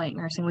into flight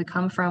nursing, we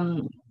come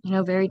from,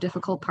 very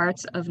difficult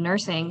parts of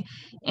nursing,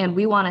 and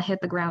we want to hit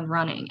the ground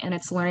running, and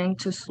it's learning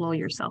to slow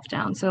yourself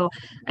down. So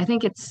I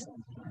think it's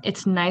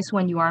nice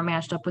when you are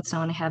matched up with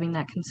someone, having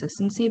that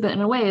consistency, but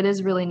in a way it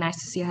is really nice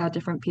to see how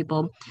different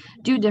people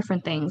do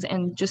different things,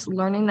 and just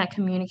learning that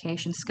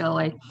communication skill.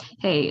 Like,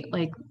 hey,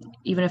 like,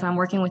 even if I'm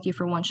working with you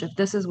for one shift,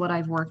 this is what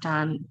I've worked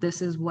on,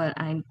 this is what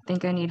I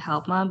think I need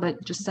help on,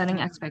 but just setting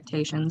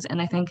expectations. And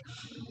I think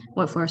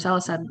what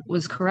Floricela said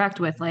was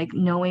correct, with like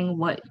knowing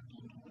what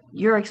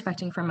you're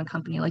expecting from a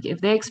company. Like,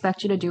 if they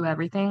expect you to do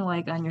everything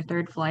like on your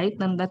third flight,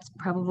 then that's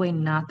probably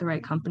not the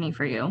right company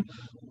for you.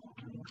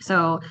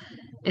 So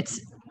it's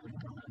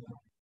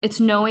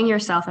knowing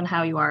yourself and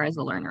how you are as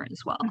a learner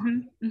as well.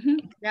 Mm-hmm.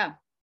 Mm-hmm. Yeah.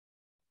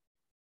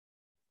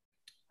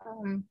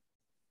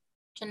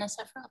 Janessa,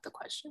 I forgot the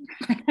question.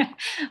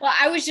 Well,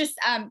 I was just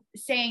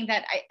saying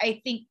that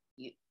I think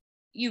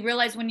you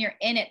realize when you're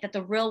in it that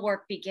the real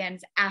work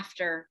begins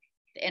after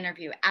the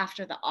interview,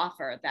 after the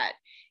offer, that,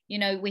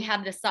 we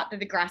have this thought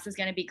that the grass is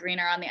going to be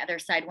greener on the other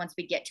side once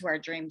we get to our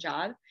dream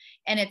job.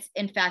 And it's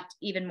in fact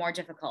even more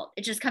difficult.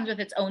 It just comes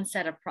with its own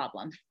set of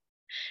problems.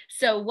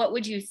 So what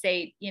would you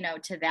say,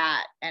 to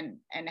that, and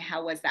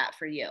how was that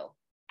for you?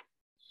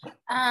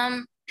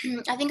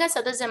 I think I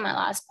said this in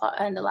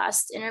the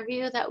last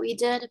interview that we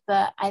did,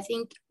 but I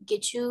think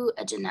get you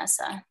a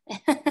Janessa.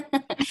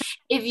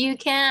 If you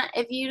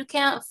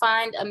can't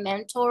find a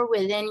mentor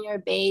within your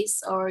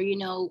base, or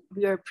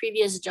your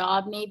previous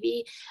job,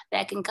 maybe,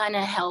 that can kind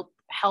of help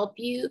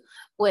you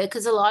with,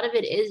 because a lot of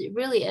it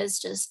really is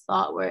just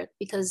thought work,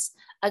 because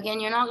Again,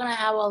 you're not going to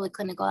have all the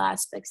clinical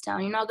aspects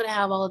down. You're not going to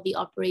have all of the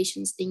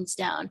operations things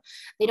down.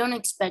 They don't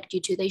expect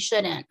you to. They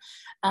shouldn't.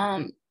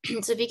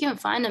 So if you can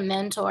find a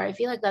mentor, I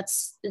feel like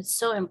it's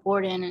so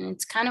important. And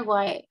it's kind of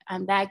why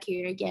I'm back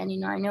here again. You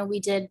know, I know we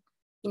did,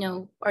 you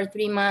know, our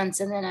 3 months,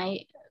 and then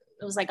it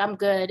was like, I'm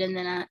good. And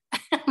then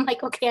I'm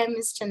like, okay, I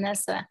miss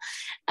Janessa.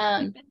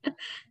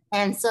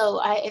 And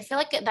so I feel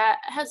like that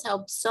has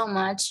helped so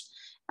much.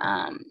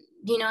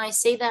 You know, I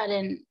say that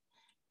in,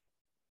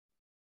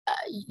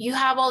 you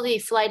have all the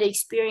flight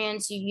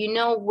experience, you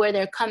know where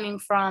they're coming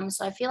from.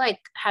 So I feel like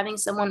having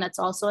someone that's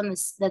also in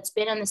this, that's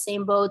been on the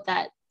same boat,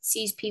 that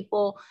sees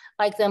people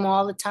like them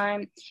all the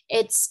time,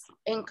 it's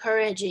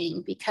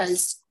encouraging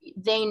because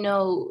they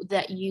know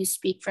that you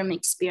speak from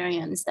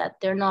experience, that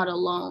they're not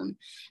alone.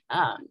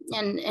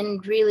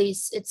 And really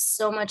it's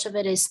so much of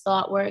it is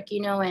thought work,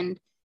 you know, and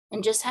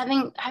just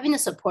having a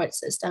support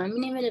system. I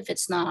mean, even if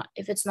it's not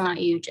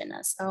you,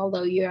 Janessa,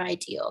 although you're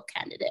ideal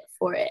candidate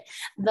for it,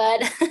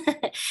 but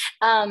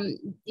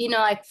you know,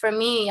 like for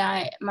me,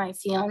 my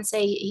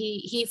fiance,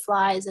 he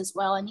flies as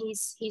well, and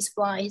he's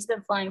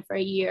been flying for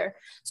a year.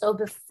 So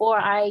before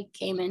I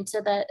came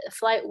into the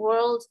flight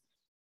world,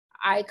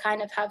 I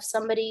kind of have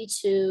somebody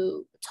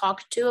to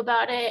talk to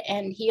about it,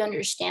 and he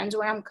understands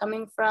where I'm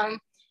coming from.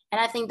 And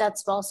I think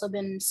that's also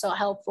been so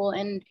helpful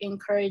and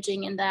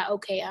encouraging in that,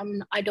 okay,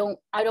 I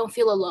don't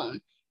feel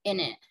alone in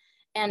it.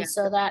 And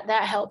so that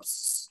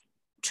helps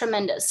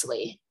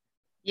tremendously.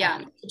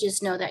 To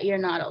just know that you're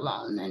not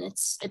alone, and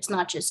it's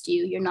not just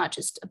you. You're not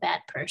just a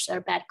bad person or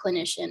a bad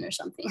clinician or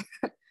something.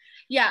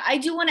 Yeah, I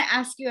do want to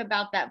ask you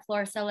about that,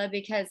 Floricela,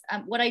 because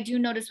what I do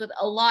notice with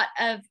a lot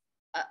of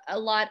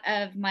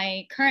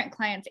my current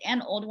clients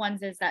and old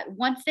ones is that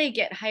once they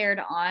get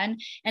hired on,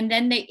 and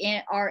then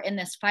they are in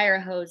this fire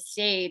hose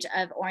stage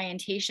of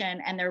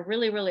orientation, and they're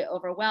really, really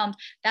overwhelmed,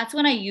 that's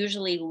when I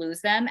usually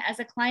lose them as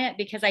a client,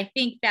 because I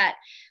think that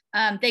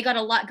they got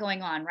a lot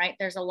going on, right?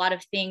 There's a lot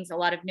of things, a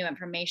lot of new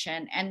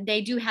information, and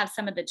they do have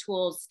some of the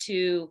tools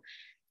to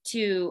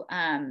do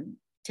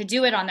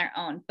it on their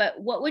own. But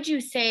what would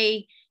you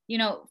say, you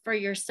know, for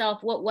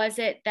yourself, what was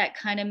it that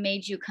kind of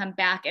made you come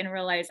back and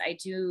realize I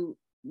do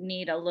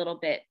need a little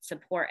bit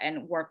support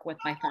and work with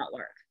my thought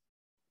work?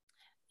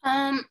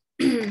 I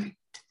mean,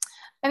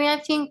 I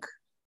think,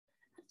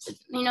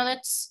 you know,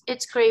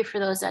 it's great for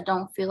those that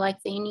don't feel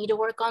like they need to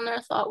work on their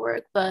thought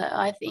work, but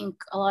I think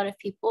a lot of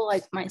people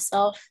like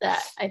myself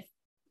that I feel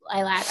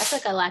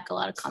like I lack a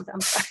lot of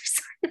confidence. I'm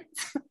sorry.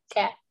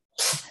 Okay.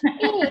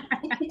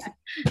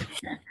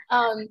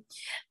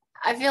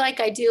 I feel like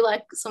I do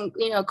like some,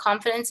 you know,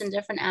 confidence in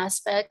different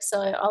aspects.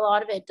 So a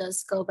lot of it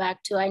does go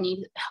back to I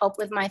need help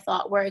with my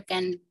thought work.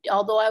 And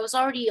although I was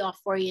already off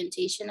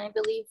orientation, I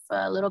believe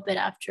a little bit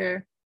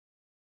after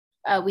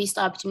we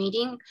stopped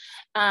meeting,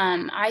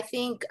 I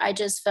think I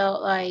just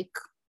felt like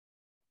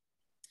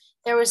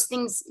there was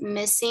things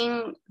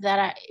missing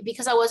that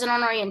because I wasn't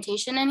on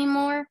orientation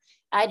anymore,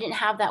 I didn't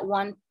have that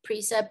one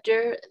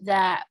preceptor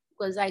that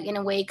was like in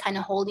a way kind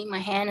of holding my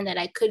hand and that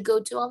I could go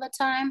to all the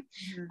time.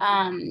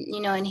 You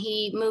know, and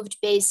he moved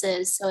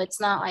bases, so it's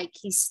not like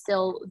he's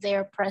still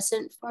there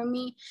present for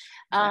me.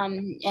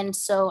 And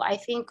so I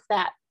think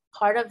that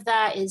part of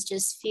that is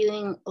just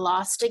feeling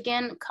lost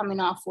again, coming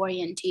off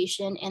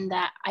orientation, and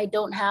that I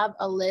don't have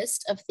a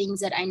list of things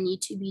that I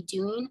need to be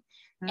doing.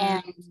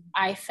 And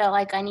I felt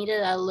like I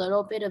needed a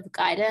little bit of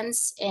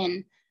guidance,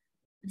 and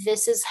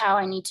this is how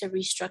I need to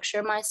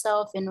restructure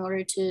myself in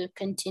order to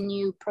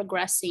continue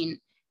progressing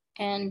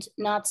and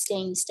not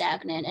staying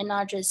stagnant and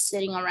not just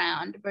sitting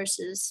around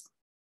versus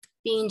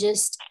being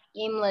just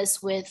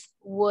aimless with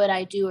what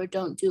I do or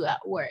don't do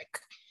at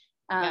work.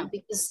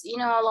 Because, you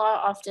know,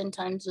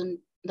 oftentimes in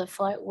the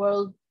flight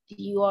world,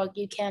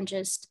 you can't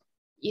just,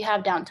 you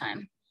have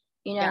downtime,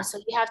 you know, so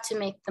you have to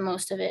make the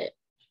most of it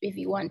if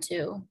you want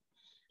to.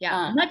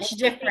 Much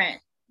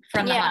different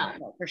from the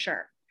hospital, for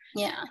sure.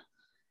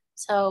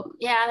 So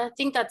I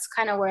think that's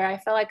kind of where I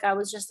felt like I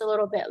was just a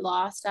little bit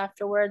lost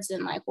afterwards,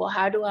 and like, well,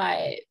 how do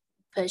I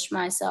push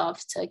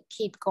myself to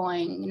keep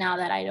going now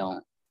that I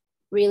don't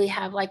really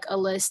have like a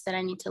list that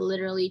I need to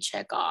literally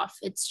check off?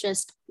 It's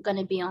just going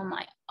to be on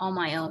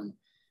my own.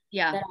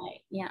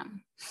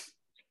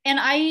 And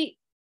I,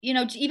 you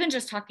know, even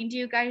just talking to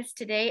you guys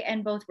today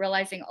and both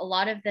realizing a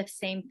lot of the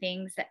same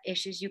things, that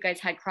issues you guys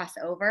had cross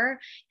over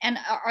and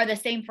are the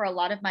same for a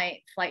lot of my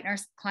flight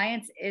nurse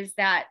clients, is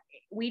that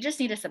we just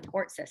need a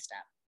support system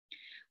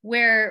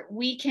where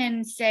we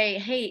can say,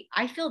 hey,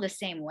 I feel the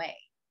same way.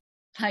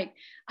 Like,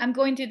 I'm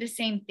going through the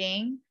same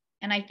thing.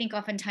 And I think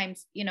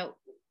oftentimes, you know,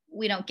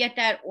 we don't get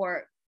that,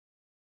 or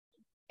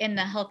in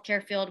the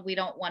healthcare field, we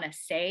don't want to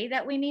say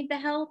that we need the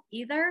help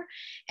either.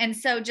 And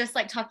so just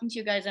like talking to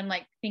you guys, I'm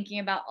like thinking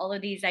about all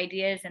of these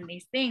ideas and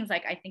these things.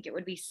 Like, I think it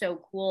would be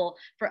so cool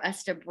for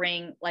us to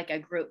bring like a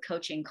group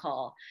coaching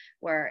call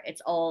where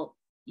it's all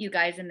you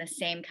guys in the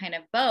same kind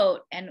of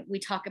boat and we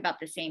talk about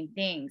the same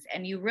things.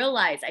 And you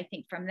realize, I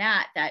think from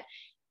that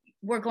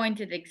we're going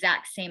through the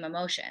exact same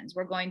emotions.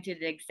 We're going through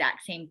the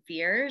exact same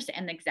fears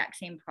and the exact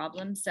same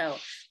problems. So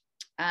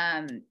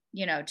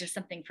just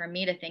something for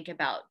me to think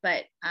about.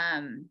 But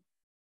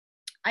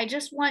I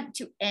just want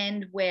to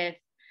end with,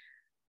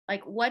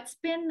 like, what's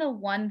been the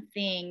one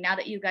thing, now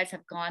that you guys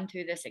have gone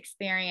through this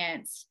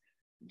experience,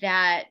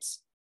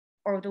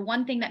 or the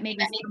one thing that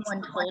maybe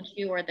someone told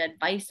you, or the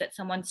advice that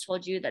someone's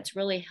told you that's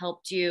really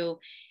helped you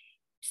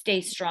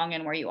stay strong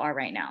in where you are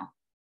right now?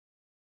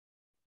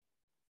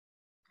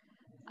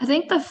 I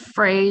think the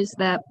phrase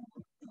that,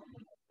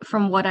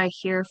 from what I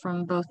hear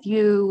from both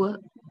you,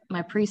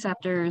 my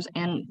preceptors,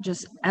 and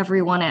just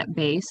everyone at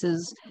base,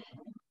 is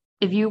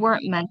if you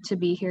weren't meant to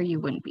be here, you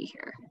wouldn't be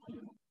here.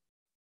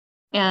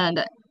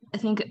 And I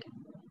think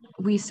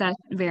we set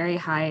very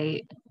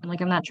high,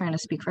 like, I'm not trying to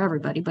speak for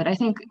everybody, but I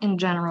think in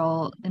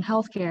general in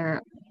healthcare,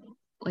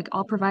 like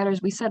all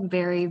providers, we set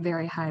very,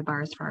 very high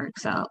bars for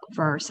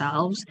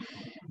ourselves.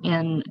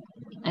 And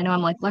I know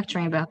I'm like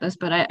lecturing about this,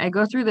 but I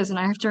go through this and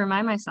I have to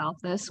remind myself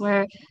this,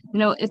 where,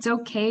 it's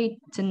okay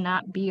to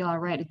not be all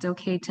right. It's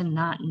okay to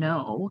not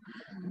know.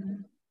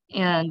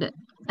 And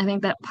I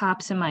think that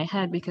pops in my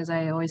head because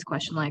I always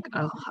question, like,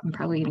 oh, I'm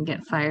probably going to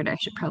get fired. I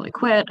should probably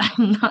quit.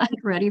 I'm not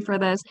ready for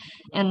this.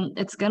 And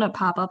it's going to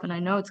pop up, and I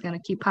know it's going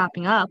to keep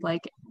popping up.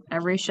 Like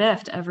every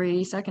shift,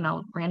 every second,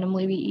 I'll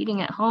randomly be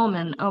eating at home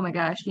and, oh my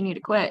gosh, you need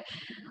to quit.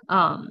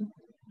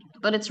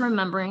 But it's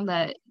remembering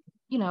that,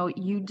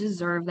 you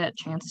deserve that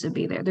chance to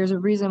be there. There's a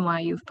reason why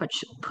you've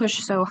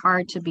pushed so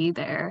hard to be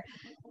there.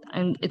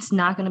 And it's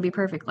not going to be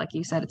perfect. Like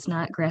you said, it's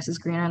not grass is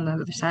greener on the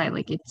other side.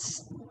 Like it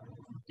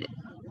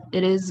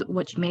is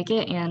what you make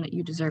it, and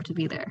you deserve to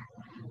be there.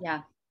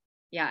 Yeah.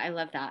 I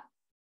love that.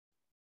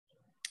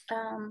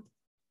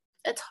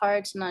 It's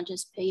hard to not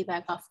just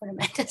piggyback off what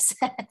Amanda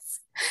says.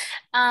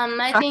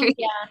 I think,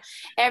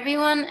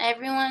 everyone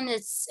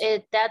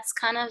that's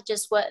kind of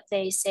just what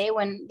they say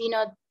when,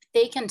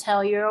 they can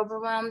tell you're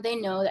overwhelmed. They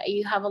know that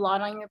you have a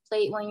lot on your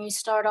plate when you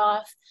start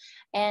off,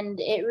 and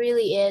it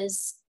really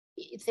is,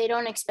 if they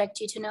don't expect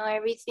you to know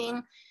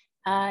everything,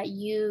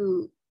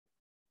 you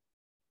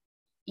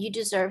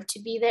deserve to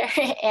be there.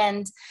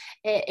 And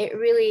it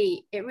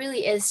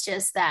really is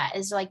just that.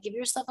 It's like, give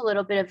yourself a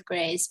little bit of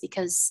grace,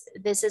 because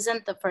this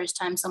isn't the first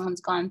time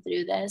someone's gone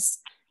through this,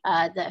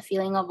 that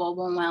feeling of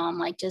overwhelm.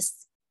 Like,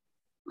 just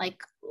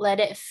like let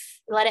it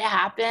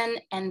happen,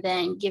 and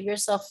then give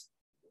yourself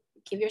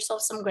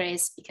some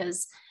grace,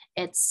 because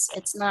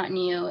it's not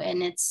new,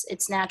 and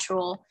it's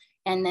natural.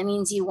 And that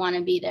means you want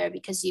to be there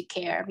because you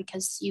care,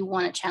 because you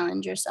want to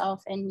challenge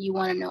yourself, and you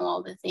want to know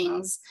all the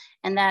things.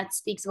 And that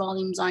speaks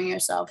volumes on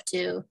yourself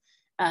too.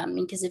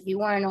 Because if you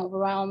weren't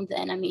overwhelmed,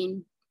 then,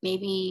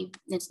 maybe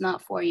it's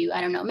not for you.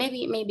 I don't know.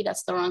 Maybe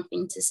that's the wrong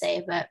thing to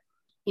say, but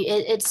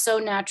it's so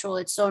natural.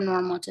 It's so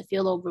normal to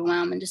feel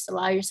overwhelmed, and just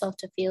allow yourself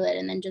to feel it,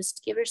 and then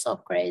just give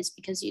yourself grace,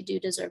 because you do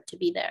deserve to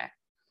be there.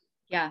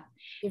 Yeah.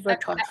 You've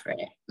worked hard for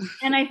it.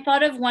 And I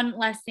thought of one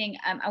last thing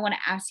I want to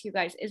ask you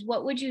guys is,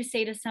 what would you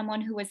say to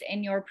someone who was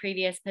in your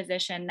previous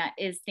position that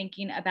is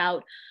thinking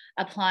about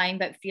applying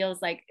but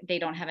feels like they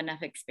don't have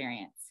enough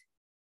experience?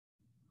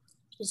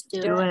 Just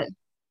do it.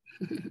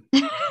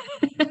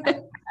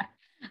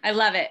 I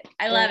love it.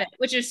 I love it,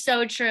 which is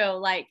so true.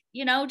 Like,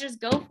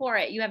 just go for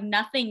it. You have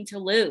nothing to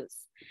lose.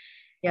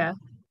 Yeah.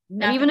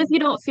 Nothing. And even if you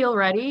don't feel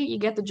ready, you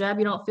get the job,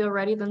 you don't feel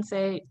ready, then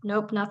say,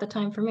 nope, not the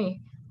time for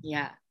me.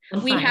 Yeah.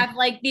 We have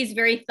like these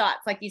very thoughts,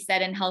 like you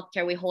said, in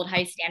healthcare, we hold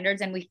high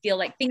standards, and we feel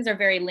like things are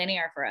very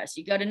linear for us.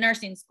 You go to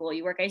nursing school,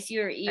 you work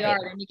ICU or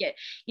ER, and you get,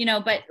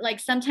 but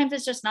like sometimes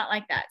it's just not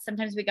like that.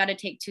 Sometimes we got to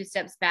take 2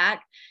 steps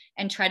back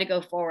and try to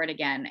go forward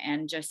again,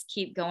 and just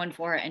keep going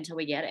for it until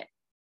we get it.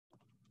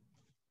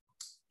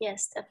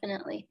 Yes,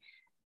 definitely.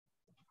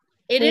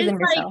 It is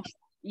like,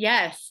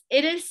 yes,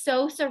 it is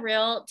so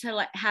surreal to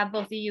like have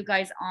both of you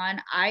guys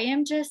on. I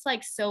am just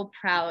like so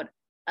proud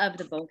of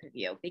the both of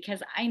you,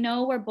 because I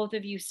know where both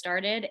of you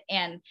started,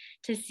 and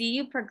to see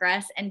you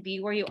progress and be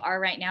where you are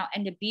right now,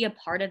 and to be a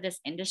part of this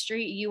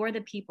industry, you are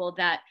the people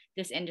that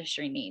this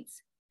industry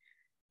needs.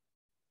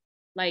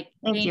 Like,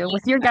 thank you,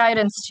 with your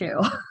guidance too.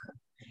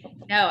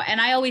 No,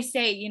 and I always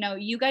say,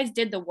 you guys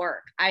did the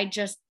work. I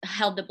just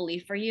held the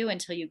belief for you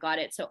until you got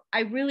it. So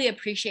I really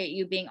appreciate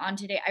you being on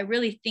today. I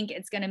really think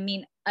it's going to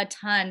mean a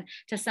ton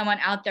to someone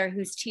out there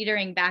who's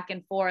teetering back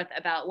and forth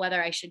about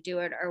whether I should do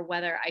it or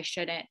whether I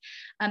shouldn't.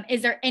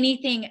 Is there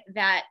anything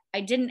that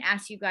I didn't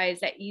ask you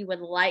guys that you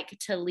would like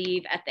to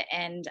leave at the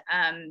end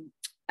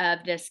of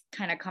this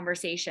kind of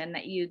conversation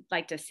that you'd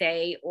like to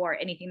say, or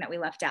anything that we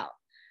left out?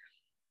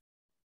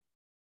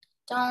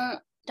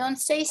 Don't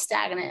stay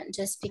stagnant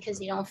just because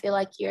you don't feel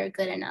like you're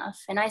good enough.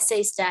 And I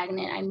say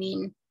stagnant, I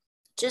mean,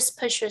 just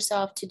push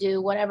yourself to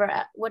do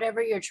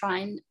whatever you're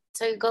trying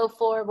to go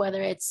for,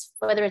 whether it's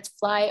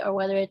flight, or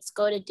whether it's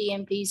go to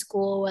DMP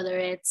school, whether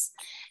it's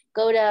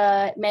go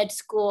to med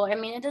school. I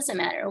mean, it doesn't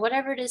matter.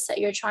 Whatever it is that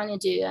you're trying to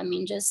do, I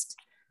mean, just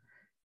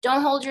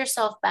don't hold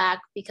yourself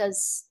back,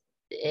 because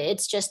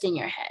it's just in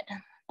your head.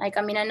 Like,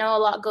 I mean, I know a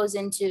lot goes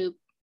into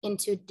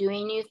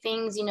doing new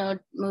things,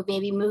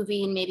 maybe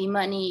moving, maybe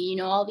money,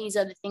 all these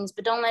other things,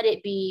 but don't let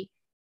it be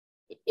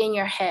in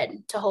your head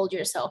to hold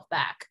yourself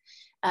back.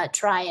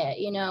 Try it,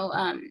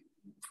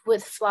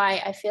 with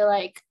flight, I feel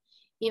like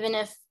even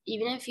if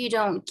you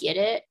don't get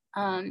it,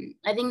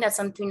 I think that's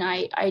something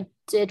I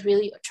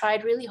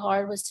tried really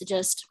hard, was to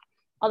just,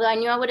 although I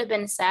knew I would have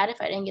been sad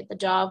if I didn't get the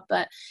job,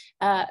 but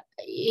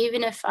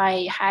even if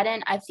I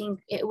hadn't, I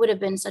think it would have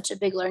been such a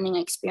big learning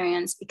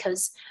experience,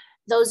 because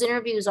those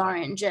interviews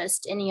aren't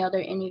just any other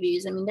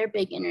interviews. I mean, they're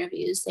big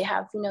interviews. They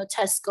have,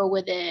 tests go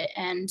with it,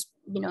 and,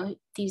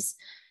 these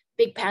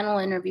big panel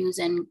interviews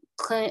and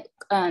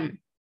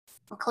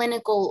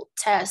clinical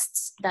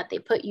tests that they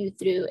put you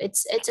through.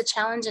 It's a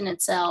challenge in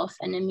itself.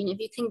 And I mean, if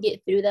you can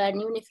get through that,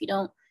 and even if you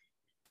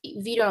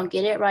don't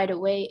get it right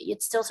away,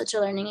 it's still such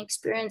a learning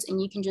experience,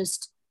 and you can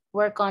just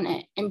work on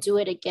it and do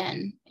it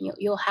again.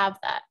 You'll have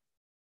that.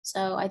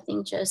 So I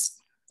think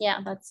that's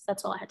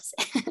all I had to say.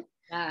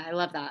 Yeah, I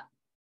love that.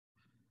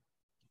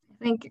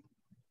 I think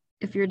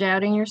if you're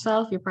doubting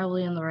yourself, you're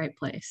probably in the right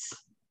place.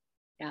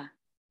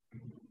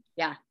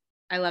 Yeah,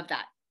 I love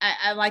that.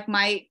 I like,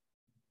 my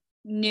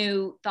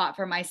new thought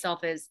for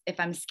myself is, if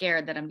I'm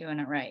scared, that I'm doing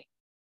it right.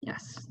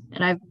 Yes.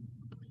 And I've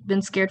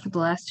been scared for the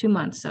last 2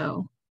 months.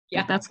 So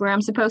yeah, that's where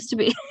I'm supposed to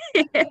be.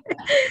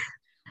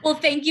 Well,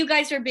 thank you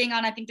guys for being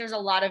on. I think there's a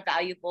lot of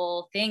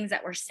valuable things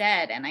that were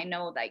said. And I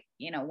know, like,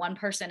 one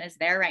person is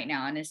there right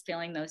now and is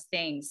feeling those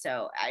things.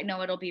 So I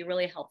know it'll be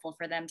really helpful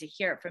for them to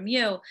hear it from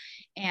you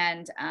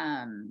and,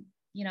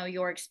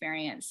 your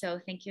experience. So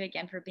thank you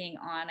again for being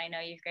on. I know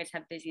you guys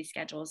have busy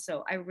schedules,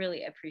 so I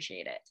really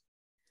appreciate it.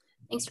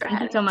 Thanks for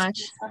having me so much.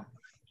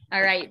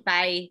 All right.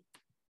 Bye.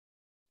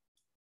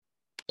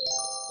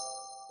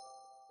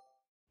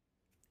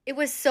 It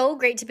was so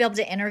great to be able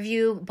to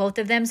interview both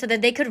of them so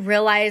that they could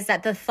realize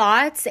that the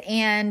thoughts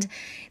and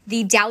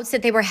the doubts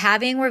that they were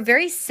having were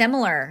very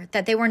similar,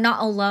 that they were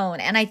not alone.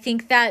 And I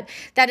think that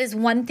that is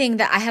one thing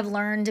that I have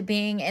learned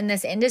being in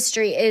this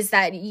industry, is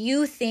that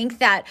you think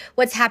that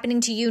what's happening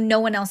to you, no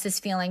one else is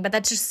feeling, but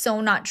that's just so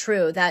not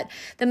true. That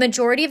the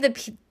majority of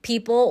the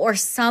people or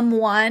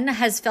someone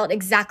has felt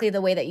exactly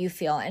the way that you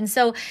feel. And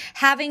so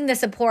having the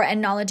support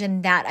and knowledge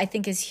in that, I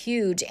think, is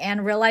huge,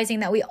 and realizing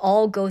that we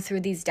all go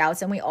through these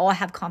doubts and we all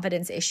have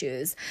confidence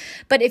issues.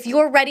 But if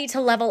you're ready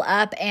to level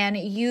up and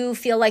you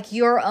feel like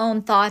your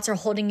own thoughts are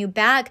holding you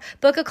back,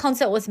 book a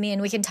consult with me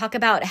and we can talk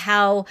about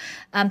how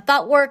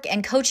thought work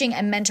and coaching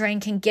and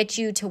mentoring can get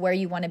you to where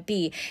you want to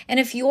be. And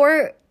if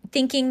you're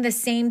thinking the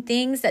same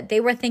things that they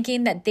were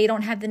thinking, that they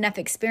don't have enough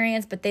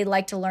experience, but they'd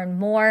like to learn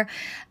more,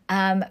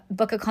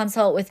 book a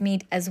consult with me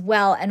as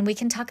well. And we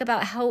can talk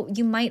about how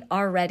you might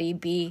already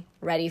be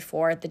ready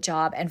for the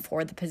job and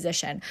for the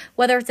position,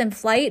 whether it's in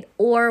flight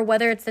or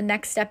whether it's the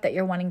next step that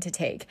you're wanting to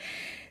take.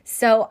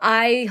 So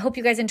I hope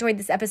you guys enjoyed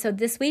this episode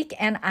this week,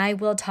 and I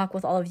will talk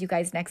with all of you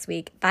guys next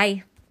week.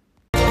 Bye.